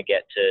they're going to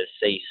get to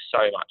see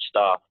so much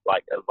stuff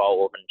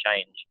evolve and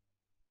change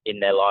in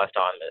their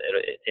lifetime.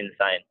 It's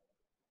insane.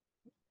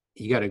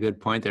 You got a good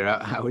point there.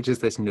 I was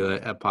just listening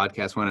to a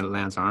podcast, one of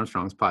Lance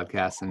Armstrong's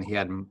podcasts, and he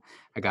had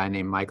a guy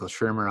named Michael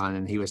Shermer on,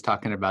 and he was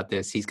talking about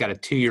this. He's got a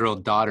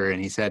 2-year-old daughter,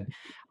 and he said,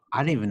 "I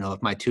don't even know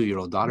if my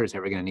 2-year-old daughter is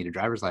ever going to need a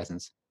driver's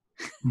license."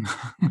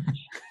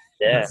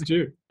 Yeah, that's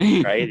true.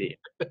 Crazy.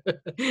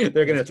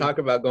 They're going to talk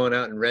about going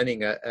out and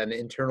renting an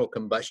internal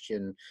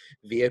combustion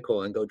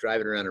vehicle and go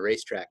drive it around a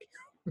racetrack.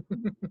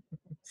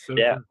 So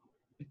Yeah. true.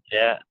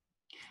 Yeah.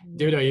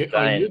 Dude, are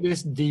you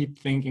this deep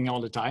thinking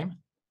all the time?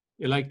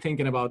 You're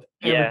thinking about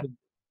everything.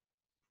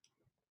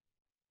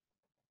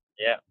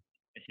 Yeah.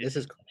 This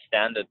is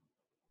standard.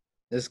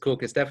 This is cool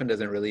because Stefan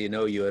doesn't really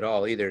know you at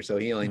all either. So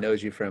he only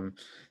knows you from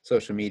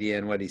social media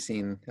and what he's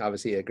seen,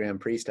 obviously, at Grand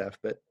Prix stuff.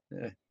 But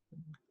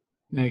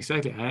Yeah,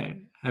 exactly. I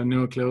have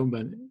no clue,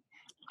 but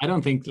I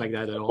don't think like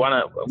that at all. One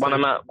of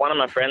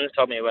my friends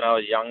told me when I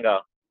was younger,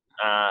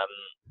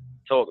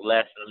 talk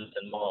less and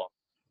listen more,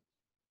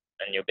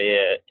 and you'll be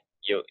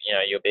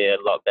a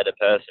lot better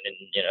person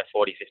in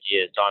 40, 50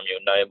 years time.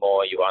 You'll know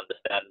more, you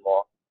understand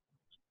more.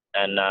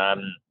 And I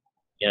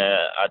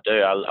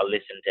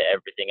listen to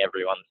everything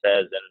everyone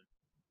says, and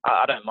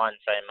I don't mind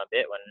saying my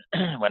bit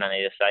when I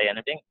need to say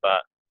anything,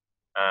 but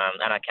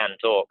and I can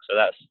talk, so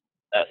that's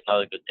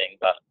another good thing.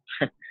 But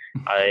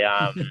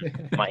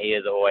my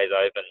ears are always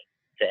open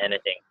to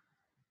anything.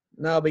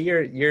 No, but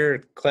you're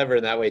clever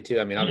in that way too.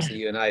 I mean, obviously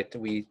you and I,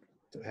 we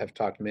have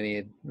talked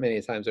many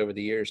times over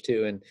the years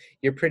too, and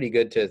you're pretty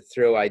good to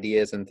throw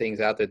ideas and things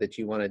out there that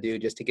you want to do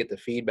just to get the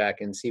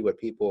feedback and see what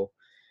people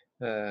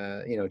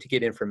to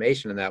get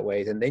information in that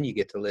way, and then you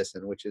get to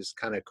listen, which is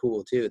kind of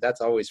cool too.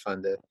 That's always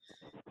fun to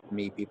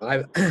meet people.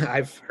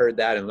 I've heard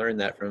that and learned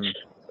that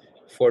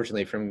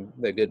fortunately from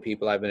the good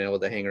people I've been able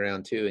to hang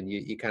around too. And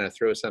you kind of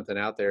throw something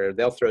out there,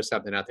 they'll throw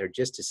something out there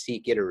just to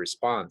get a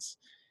response,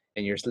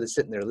 and you're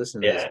sitting there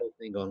listening to this whole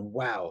thing going,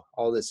 wow,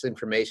 all this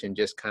information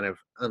just kind of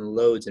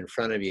unloads in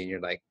front of you, and you're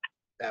like,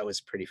 that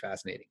was pretty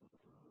fascinating.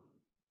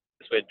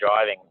 We're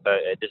driving, so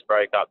it just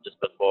broke up just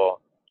before.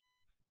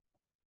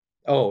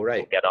 Oh, right.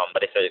 We'll get on,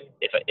 but if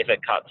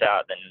it cuts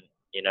out, then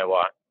you know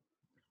why.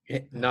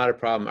 Not a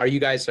problem. Are you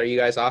guys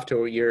off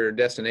to your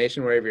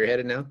destination, wherever you're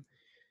headed now?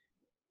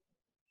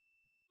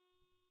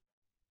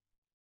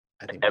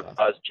 I think I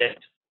was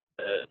checked.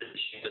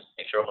 Just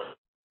make sure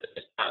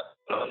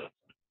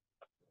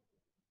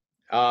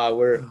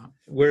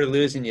We're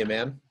losing you,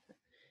 man.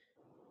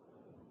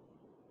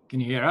 Can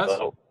you hear us?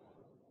 Oh,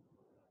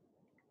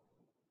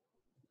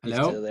 You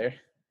Hello? still there?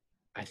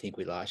 I think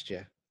we lost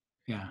you.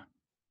 Yeah.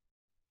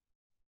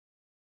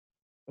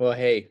 Well,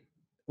 hey,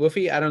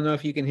 Woofy, I don't know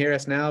if you can hear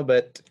us now,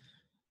 but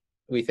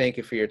we thank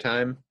you for your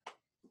time.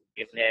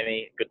 you can hear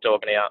me. Good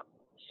talking to you.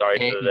 Sorry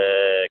Hey. for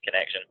the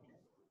connection.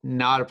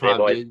 Not a See you,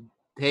 problem, boys. dude.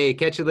 Hey,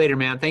 catch you later,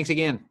 man. Thanks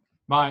again.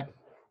 Bye.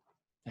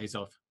 He's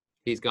off.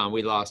 He's gone.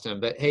 We lost him.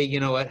 But hey, you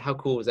know what? How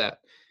cool was that?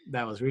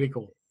 That was really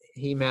cool.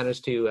 He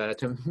managed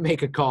to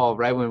make a call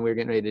right when we were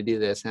getting ready to do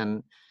this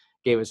and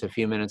gave us a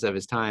few minutes of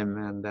his time.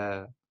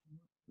 And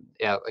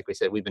yeah, like we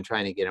said, we've been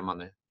trying to get him on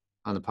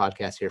the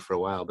podcast here for a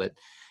while, but it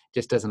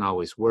just doesn't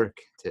always work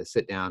to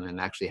sit down and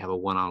actually have a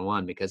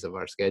one-on-one because of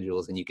our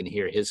schedules. And you can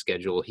hear his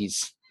schedule.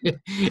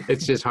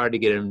 It's just hard to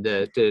get him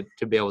to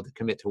be able to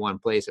commit to one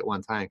place at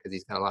one time because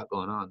he's got a lot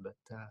going on. But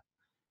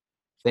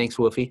thanks,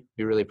 Woofy.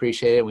 We really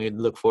appreciate it. We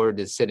look forward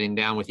to sitting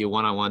down with you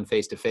one-on-one,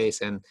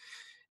 face-to-face, and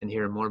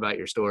hearing more about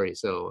your story.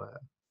 So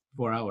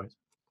 4 hours.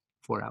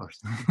 4 hours,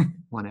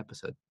 one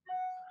episode.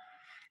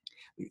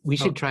 We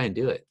should try and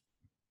do it.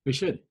 We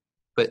should.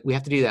 But we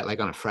have to do that like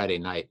on a Friday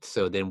night.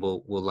 So then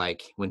we'll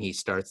like when he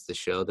starts the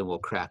show, then we'll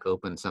crack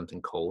open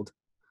something cold.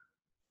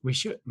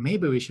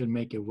 Maybe we should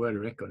make a world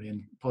record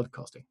in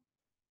podcasting.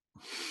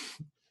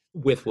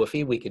 With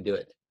Woofy, we could do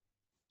it.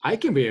 I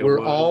can be a We're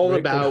world all record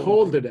about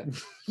holder then.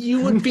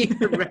 You would be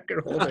the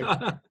record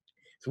holder.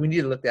 So we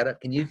need to look that up.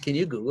 Can you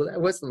Google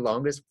that? What's the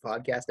longest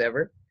podcast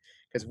ever?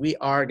 Because we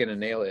are gonna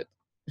nail it.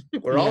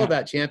 We're all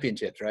about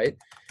championships, right?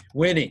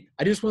 Winning.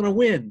 I just want to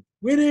win.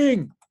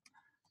 Winning.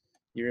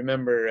 You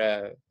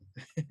remember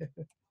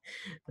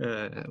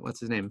what's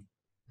his name?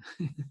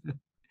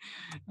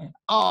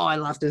 Oh, I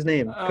lost his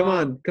name. Come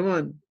on.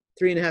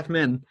 3.5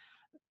 Men.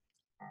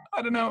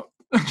 I don't know.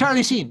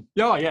 Charlie Sheen.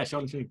 Yeah,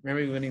 Charlie Sheen.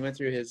 Remember when he went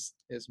through his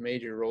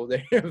major role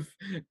there of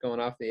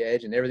going off the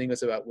edge and everything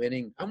was about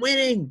winning? I'm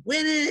winning.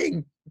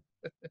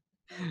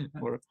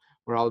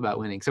 We're all about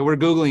winning. So we're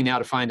Googling now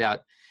to find out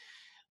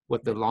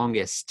what the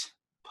longest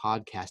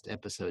podcast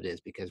episode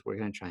is because we're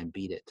going to try and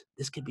beat it.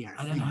 This could be our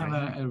I thing. don't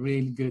have a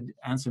really good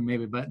answer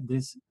maybe, but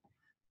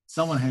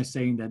someone here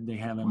saying that they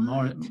have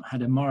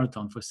had a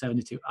marathon for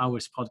 72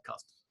 hours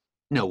podcast.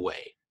 No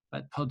way.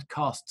 But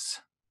podcasts,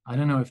 I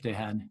don't know if they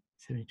had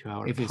 72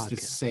 hours. if it's the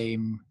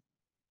same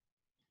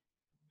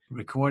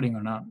recording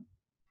or not.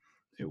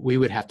 We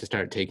would have to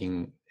start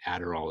taking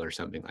Adderall or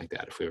something like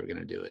that if we were going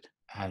to do it.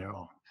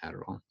 Adderall.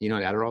 You know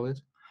what Adderall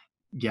is?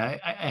 Yeah,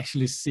 I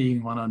actually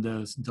seen one of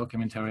those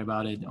documentary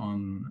about it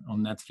on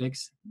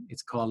Netflix.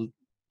 It's called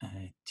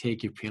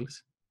Take Your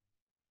Pills.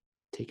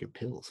 Take Your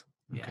Pills.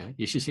 Okay. Yeah,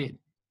 you should see it.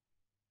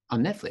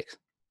 On Netflix?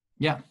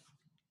 Yeah.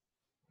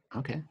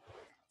 Okay.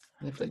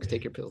 Netflix,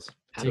 Take Your Pills.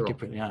 Take Your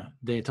Pills, yeah.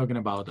 They're talking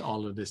about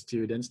all of the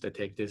students that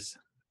take this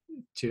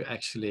to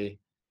actually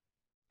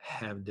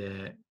have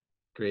the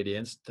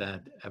gradients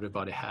that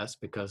everybody has,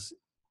 because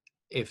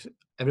if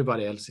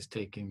everybody else is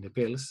taking the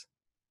pills,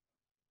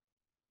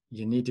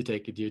 you need to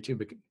take it you too,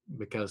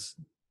 because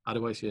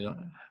otherwise you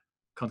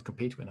can't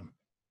compete with them.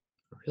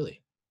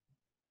 Really?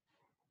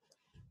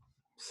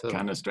 So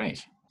Kind of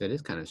strange. That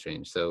is kind of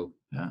strange. So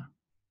yeah,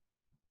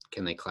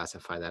 can they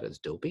classify that as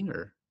doping,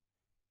 or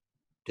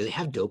do they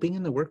have doping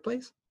in the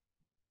workplace?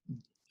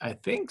 I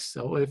think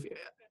so. If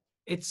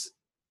it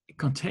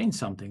contains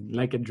something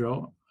like a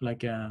drug.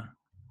 I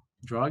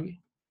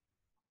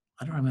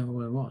don't remember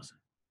what it was.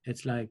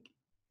 It's like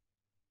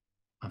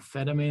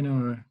amphetamine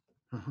or.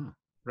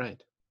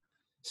 Right.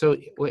 So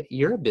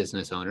you're a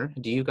business owner.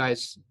 Do you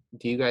guys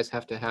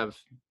have to have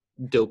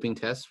doping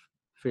tests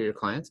for your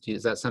clients?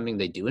 Is that something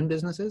they do in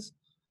businesses?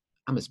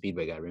 I'm a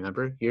Speedway guy,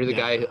 remember? You're the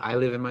guy I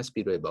live in my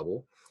Speedway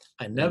bubble.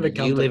 I never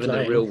come you to live a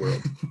client. in the real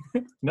world.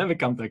 Never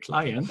come to a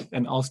client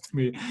and asked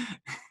me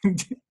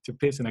to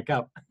piss in a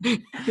cup.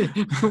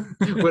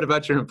 What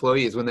about your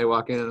employees when they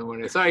walk in the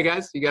morning? Sorry,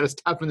 guys, you got to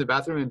stop in the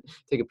bathroom and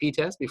take a pee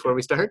test before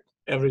we start?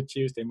 Every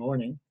Tuesday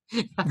morning.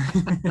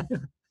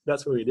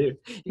 That's what we do.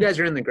 You guys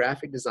are in the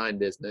graphic design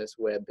business,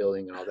 web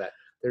building and all that.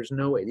 There's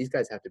no way. These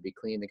guys have to be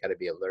clean. They got to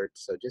be alert.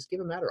 So just give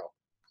them Adderall.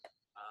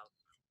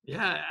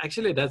 Yeah,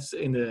 actually, that's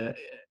in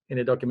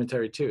the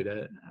documentary too.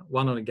 That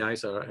one of the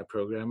guys are a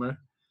programmer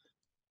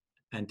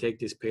and take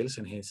these pills,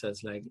 and he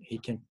says like he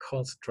can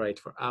concentrate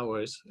for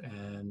hours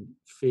and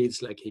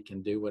feels like he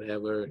can do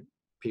whatever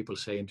people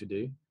say him to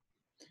do.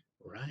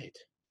 Right.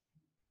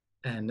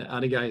 And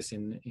other guys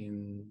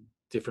in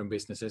different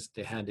businesses,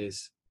 they had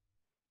this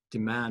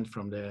demand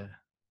from the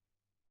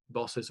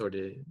bosses or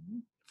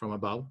from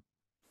above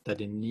that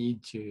they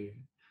need to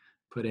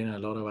put in a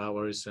lot of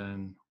hours,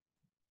 and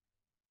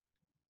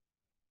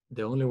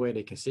the only way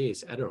they can see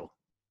is Adderall.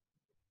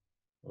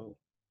 Whoa.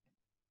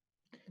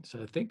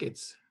 So I think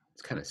it's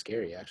kind of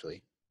scary,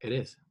 actually. It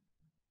is.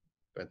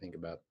 If I think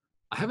about.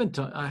 I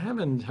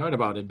haven't heard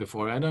about it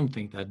before. I don't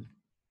think that.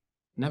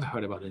 Never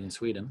heard about it in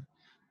Sweden.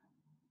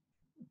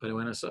 But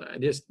when I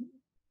just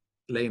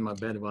lay in my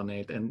bed one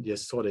night and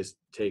just saw this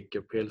take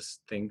your pills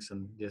things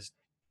and just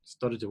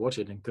started to watch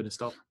it and couldn't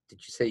stop. Did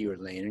you say you were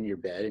laying in your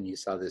bed and you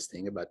saw this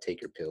thing about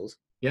take your pills?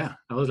 Yeah,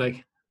 I was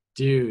like,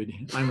 dude,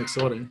 I'm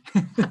exhausted.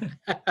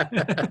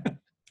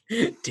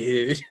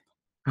 Dude.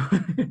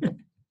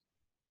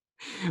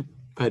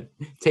 But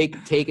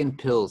taking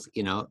pills,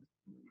 you know,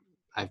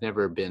 I've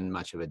never been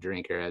much of a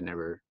drinker. I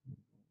never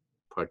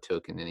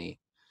partook in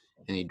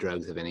any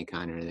drugs of any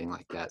kind or anything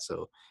like that.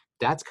 So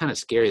that's kind of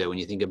scary though when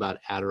you think about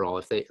Adderall.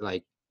 If they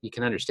like, you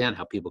can understand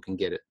how people can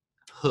get it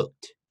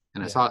hooked.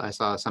 And Yeah. I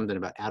saw something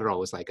about Adderall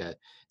was like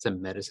it's a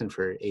medicine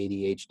for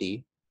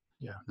ADHD.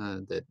 Yeah.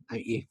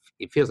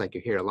 It feels like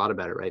you hear a lot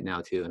about it right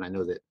now too. And I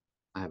know that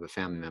I have a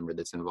family member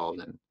that's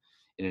involved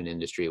in an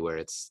industry where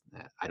it's,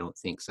 I don't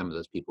think some of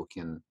those people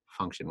can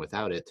function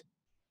without it.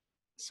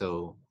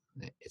 So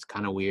it's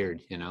kind of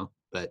weird, you know,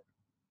 but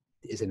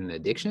is it an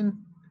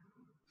addiction?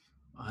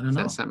 I don't Is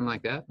know. that something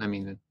like that? I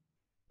mean,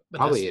 But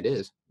probably it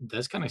is.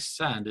 That's kind of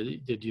sad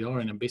that you are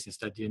in a business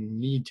that you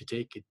need to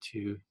take it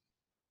to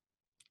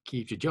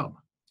keep your job.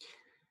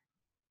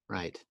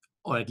 Right.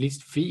 Or at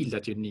least feel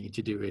that you need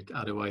to do it.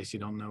 Otherwise, you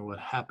don't know what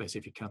happens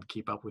if you can't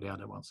keep up with the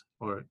other ones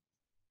or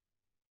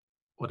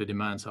what the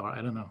demands are.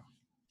 I don't know.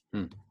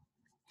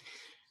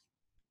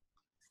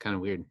 Kind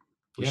of weird.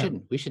 Yeah.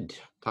 We should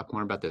talk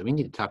more about that. We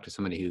need to talk to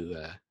somebody who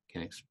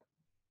can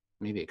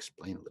maybe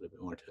explain a little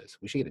bit more to us.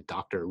 We should get a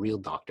doctor, a real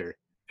doctor.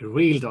 A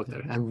real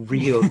doctor. A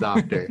real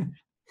doctor.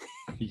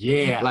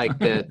 Yeah. Like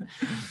that.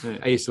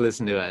 I used to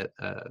listen to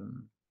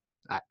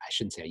I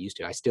shouldn't say I used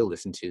to. I still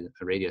listen to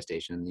a radio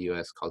station in the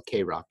U.S. called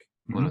K-Rock,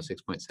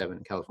 106.7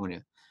 in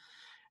California.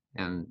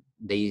 And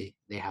they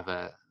have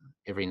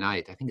every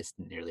night, I think it's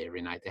nearly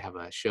every night, they have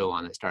a show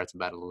on that starts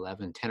about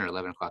 10 or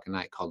 11 o'clock at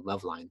night called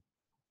Loveline.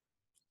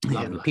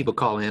 And people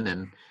call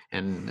in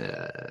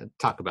and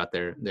talk about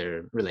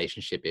their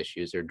relationship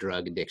issues or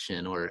drug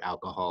addiction or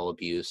alcohol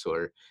abuse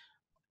or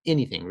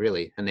anything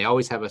really. And they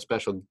always have a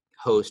special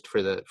host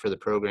for the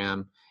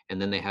program. And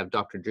then they have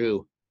Dr.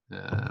 Drew,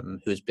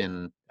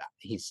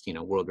 he's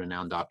world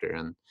renowned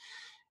doctor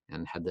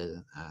and had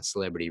the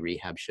celebrity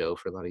rehab show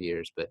for a lot of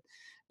years. But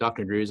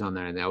Dr. Drew's on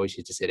there, and they always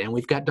used to say, and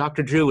we've got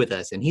Dr. Drew with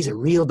us, and he's a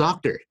real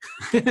doctor.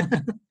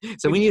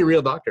 So we need a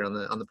real doctor on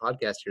the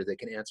podcast here that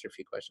can answer a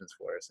few questions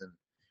for us,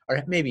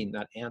 or maybe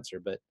not answer,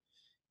 but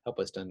help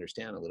us to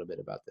understand a little bit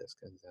about this,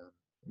 because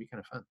it'd be kind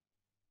of fun.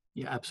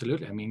 Yeah,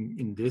 absolutely. I mean,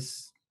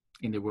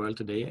 in the world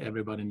today,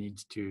 everybody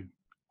needs to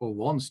or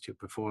wants to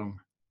perform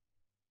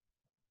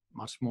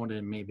much more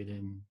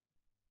than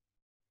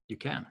you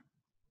can.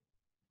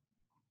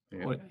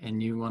 Yeah.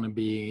 And you want to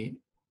be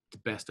the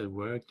best at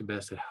work, the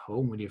best at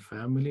home with your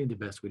family, the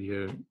best with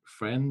your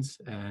friends.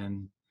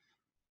 And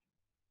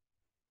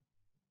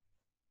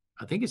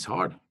I think it's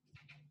hard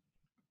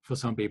for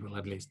some people,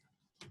 at least.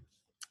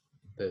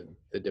 The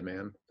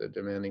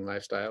demanding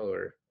lifestyle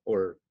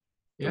or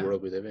the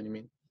world we live in, you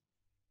mean?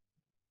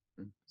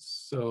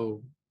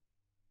 So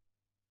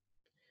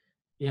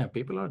yeah,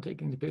 people are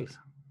taking the pills.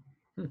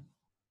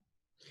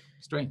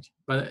 Strange.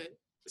 But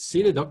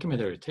see the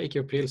documentary, Take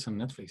Your Pills, on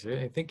Netflix.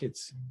 I think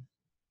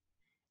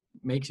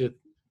makes you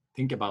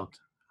think about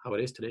how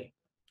it is today.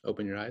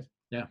 Open your eyes?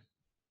 Yeah.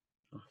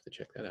 I'll have to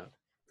check that out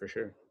for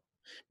sure.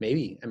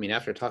 Maybe, I mean,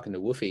 after talking to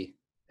Woofy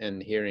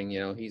and hearing,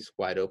 he's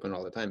wide open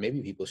all the time,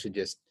 maybe people should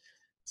just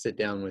sit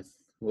down with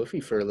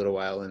Woofy for a little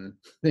while, and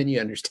then you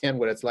understand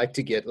what it's like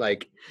to get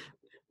like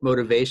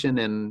motivation.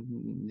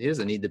 And he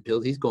doesn't need the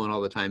pills. He's going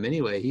all the time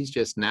anyway. He's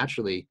just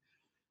naturally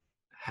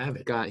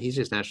he's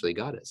just naturally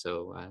got it.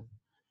 So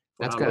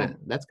that's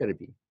gotta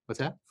be, what's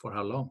that? For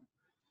how long?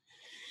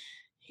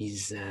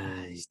 He's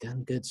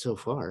done good so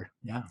far.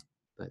 Yeah.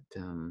 But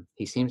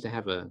he seems to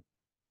have a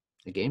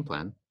game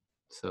plan.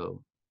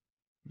 So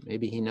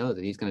maybe he knows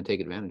that he's going to take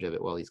advantage of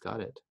it while he's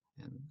got it.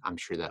 And I'm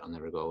sure that'll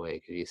never go away,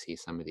 because you see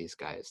some of these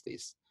guys,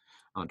 these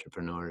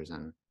entrepreneurs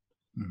and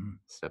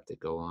stuff that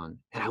go on.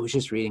 And I was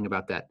just reading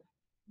about that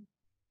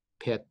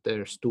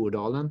Peter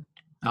Stordalen.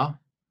 Oh.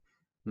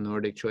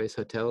 Nordic Choice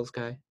Hotels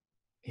guy.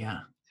 Yeah.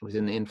 It was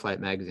in the In-Flight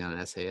magazine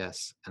on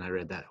SAS, and I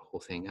read that whole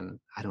thing. And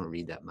I don't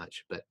read that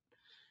much, but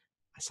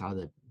I saw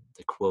the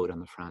quote on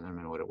the front. I don't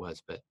remember what it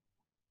was, but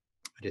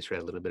I just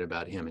read a little bit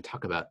about him and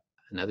talk about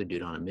another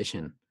dude on a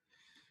mission.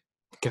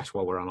 Gosh,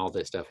 while we're on all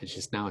this stuff, it's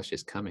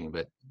just coming.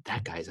 But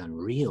that guy's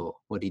unreal,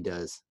 what he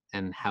does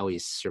and how he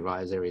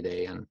survives every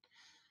day. And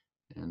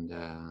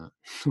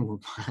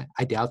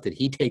I doubt that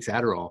he takes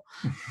Adderall,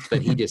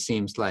 but he just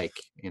seems like,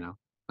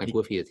 like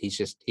Woofy,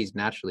 he's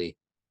naturally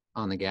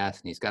on the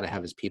gas, and he's got to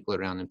have his people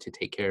around him to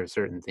take care of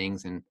certain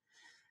things. And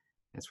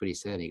that's what he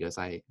said. He goes,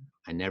 I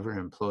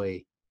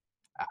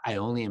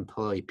only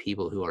employ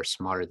people who are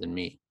smarter than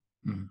me.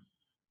 Mm-hmm.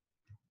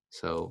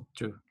 So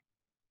true.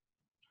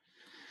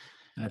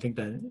 I think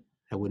that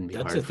wouldn't be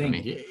that's hard the thing. for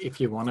me.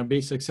 If you want to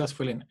be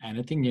successful in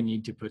anything, you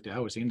need to put the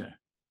hours in there.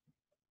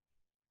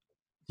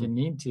 You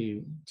need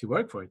to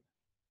work for it.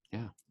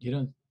 Yeah.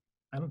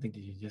 I don't think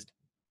that you just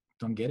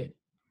don't get it.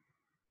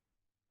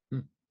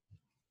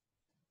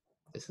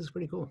 This is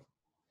pretty cool.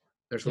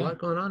 There's a lot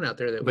going on out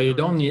there but you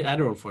don't need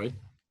Adderall for it.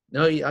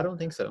 No, I don't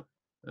think so.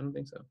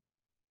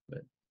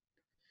 But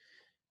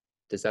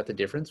Is that the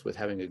difference with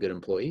having a good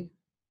employee?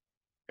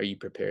 Are you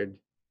prepared?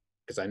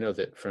 Because I know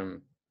that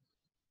from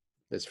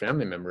this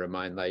family member of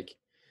mine, like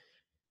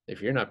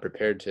if you're not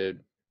prepared to,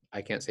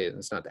 I can't say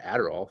it's not the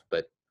Adderall,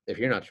 but if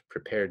you're not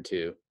prepared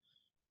to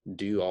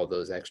do all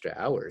those extra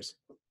hours,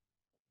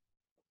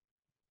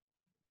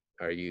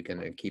 are you going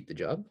to keep the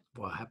job?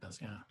 What happens?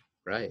 Yeah.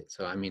 Right.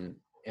 So, I mean,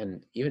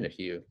 and even if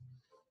you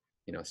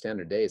know,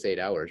 standard day is 8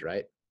 hours,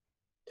 right?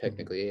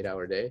 Technically 8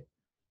 hour day.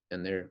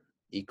 And they're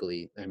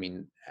equally, I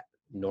mean,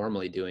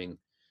 normally doing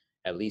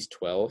at least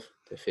 12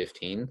 to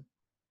 15.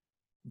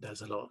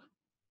 That's a lot.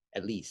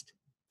 At least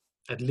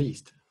a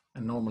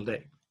normal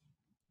day.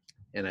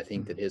 And I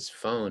think that his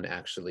phone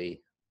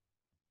actually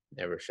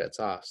never shuts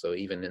off. So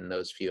even in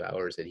those few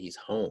hours that he's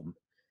home,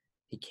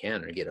 he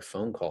can or get a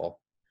phone call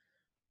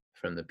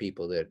from the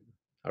people that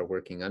are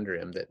working under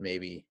him that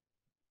maybe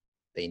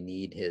they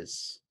need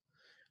his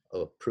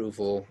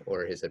approval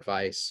or his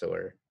advice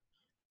or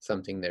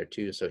something there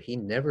too. So he's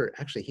never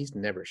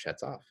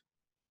shuts off.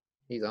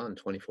 He's on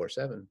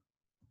 24/7.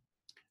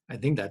 I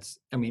think that's,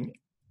 I mean,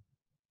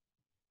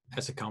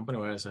 as a company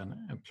or as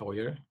an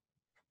employer,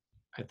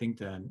 I think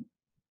that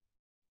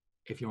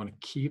if you want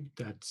to keep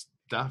that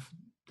stuff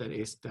that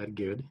is that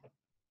good,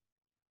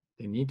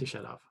 they need to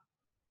shut off.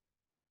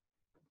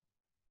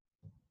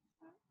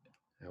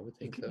 I would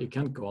think so. You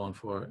can't go on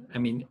for, I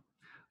mean,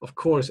 of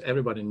course,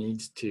 everybody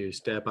needs to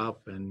step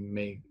up and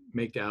make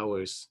the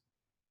hours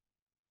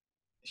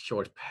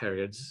short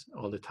periods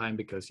all the time,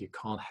 because you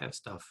can't have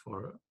stuff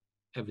for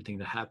everything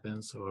that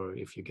happens, or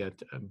if you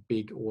get a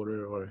big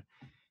order or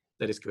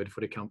that is good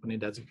for the company,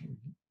 that's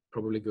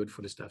probably good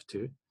for the staff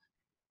too.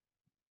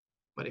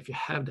 But if you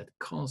have that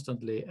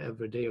constantly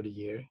every day of the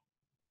year,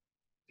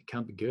 it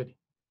can't be good.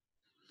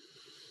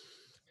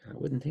 I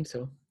wouldn't think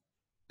so.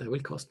 That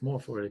will cost more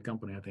for the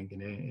company, I think, in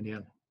the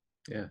end.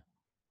 Yeah,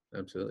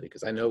 absolutely.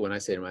 Because I know when I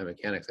say to my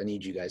mechanics, I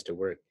need you guys to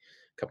work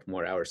a couple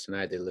more hours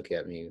tonight, they look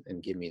at me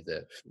and give me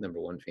the number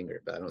one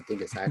finger, but I don't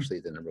think it's actually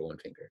the number one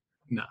finger.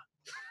 No.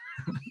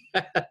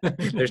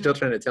 They're still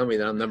trying to tell me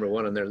that I'm number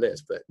one on their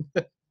list, but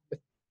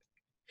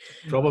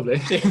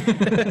probably.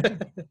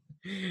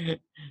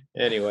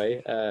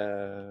 Anyway,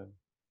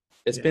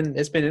 it's been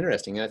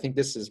interesting. I think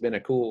this has been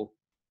a cool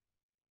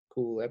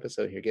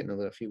episode here, getting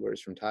a few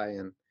words from Ty,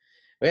 and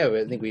yeah,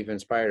 I think we've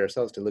inspired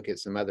ourselves to look at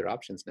some other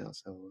options now.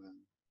 So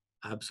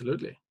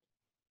absolutely.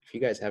 If you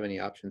guys have any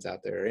options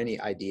out there, or any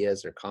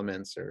ideas or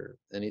comments or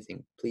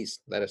anything, please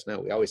let us know.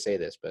 We always say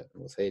this, but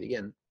we'll say it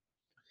again.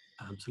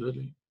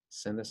 Absolutely.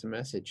 Send us a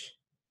message.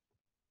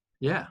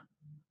 Yeah.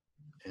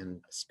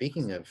 And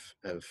speaking of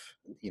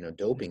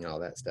doping and all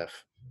that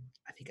stuff,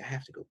 I think I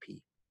have to go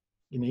pee.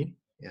 You need?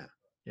 Yeah.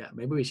 Yeah.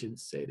 Maybe we should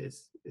say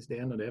this is the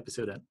end of the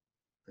episode then.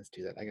 Let's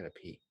do that. I gotta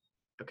pee.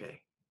 Okay.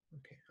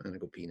 I'm gonna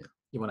go pee now.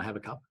 You want to have a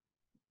cup?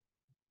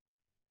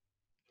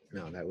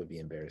 No, that would be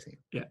embarrassing.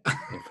 Yeah.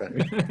 In front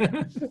of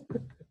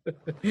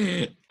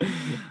me.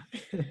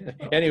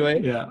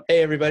 Anyway. Yeah.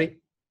 Hey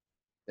everybody.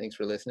 Thanks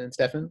for listening.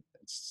 Stefan,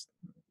 it's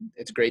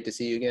great to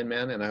see you again,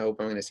 man. And I hope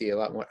I'm gonna see you a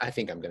lot more. I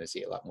think I'm gonna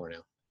see you a lot more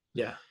now.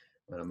 Yeah.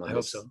 When I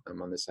hope so.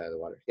 I'm on this side of the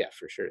water. Yeah,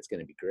 for sure. It's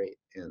gonna be great.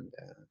 And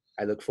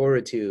we look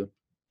forward to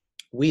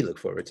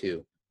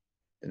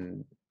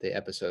in the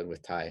episode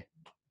with Ty.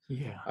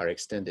 Yeah. Our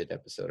extended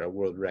episode, our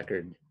world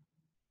record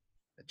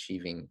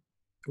achieving.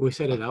 We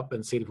set it up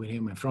and sit with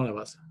him in front of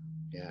us.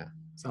 Yeah.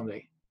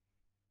 Someday.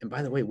 And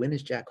by the way, when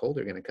is Jack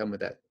Holder going to come with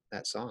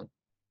that song?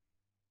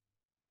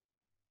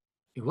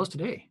 It was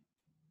today.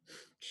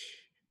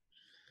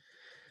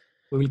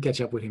 We will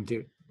catch up with him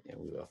too. Yeah,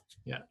 we will.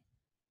 Yeah,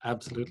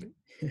 absolutely.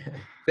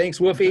 Thanks,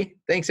 Woofy.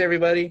 Thanks,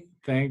 everybody.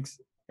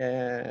 Thanks.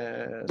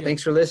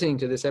 Thanks for listening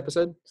to this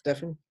episode,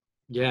 Stefan.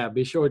 Yeah,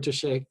 be sure to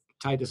check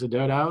Tight as a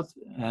Dirt out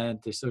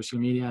at the social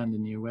media and the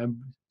new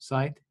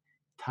website,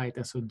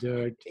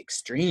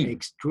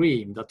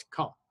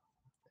 tightasadirtextreme.com.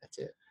 That's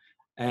it.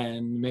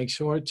 And make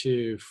sure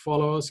to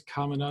follow us,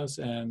 comment us,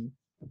 and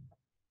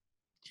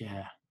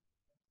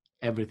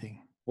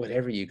everything.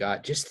 Whatever you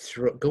got, just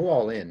go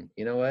all in.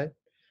 You know what?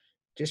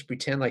 Just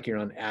pretend like you're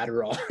on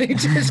Adderall.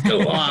 Just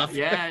go off.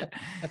 Yeah.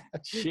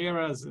 Cheer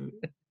us.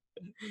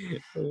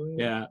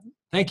 Yeah.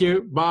 Thank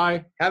you.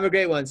 Bye. Have a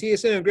great one. See you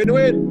soon. Grin to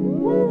win.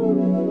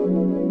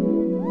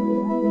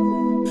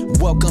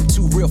 Welcome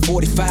to Real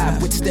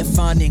 45 with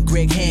Stefan and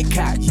Greg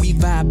Hancock. We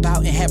vibe out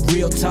and have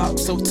real talk,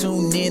 so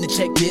tune in and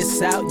check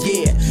this out.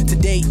 Yeah,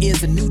 today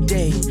is a new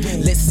day.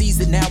 Let's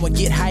seize it now and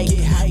get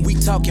hyped. We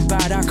talking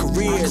about our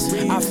careers,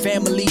 our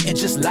family, and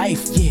just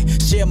life. Yeah,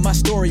 share my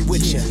story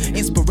with you.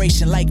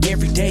 Inspiration like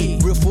every day.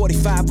 Real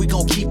 45, we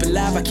gon' keep it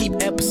live. I keep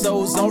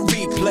episodes on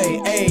replay.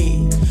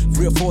 Hey,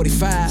 Real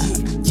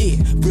 45. Yeah,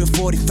 Real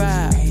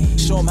 45.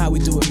 Show them how we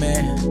do it,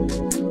 man.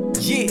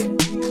 Yeah.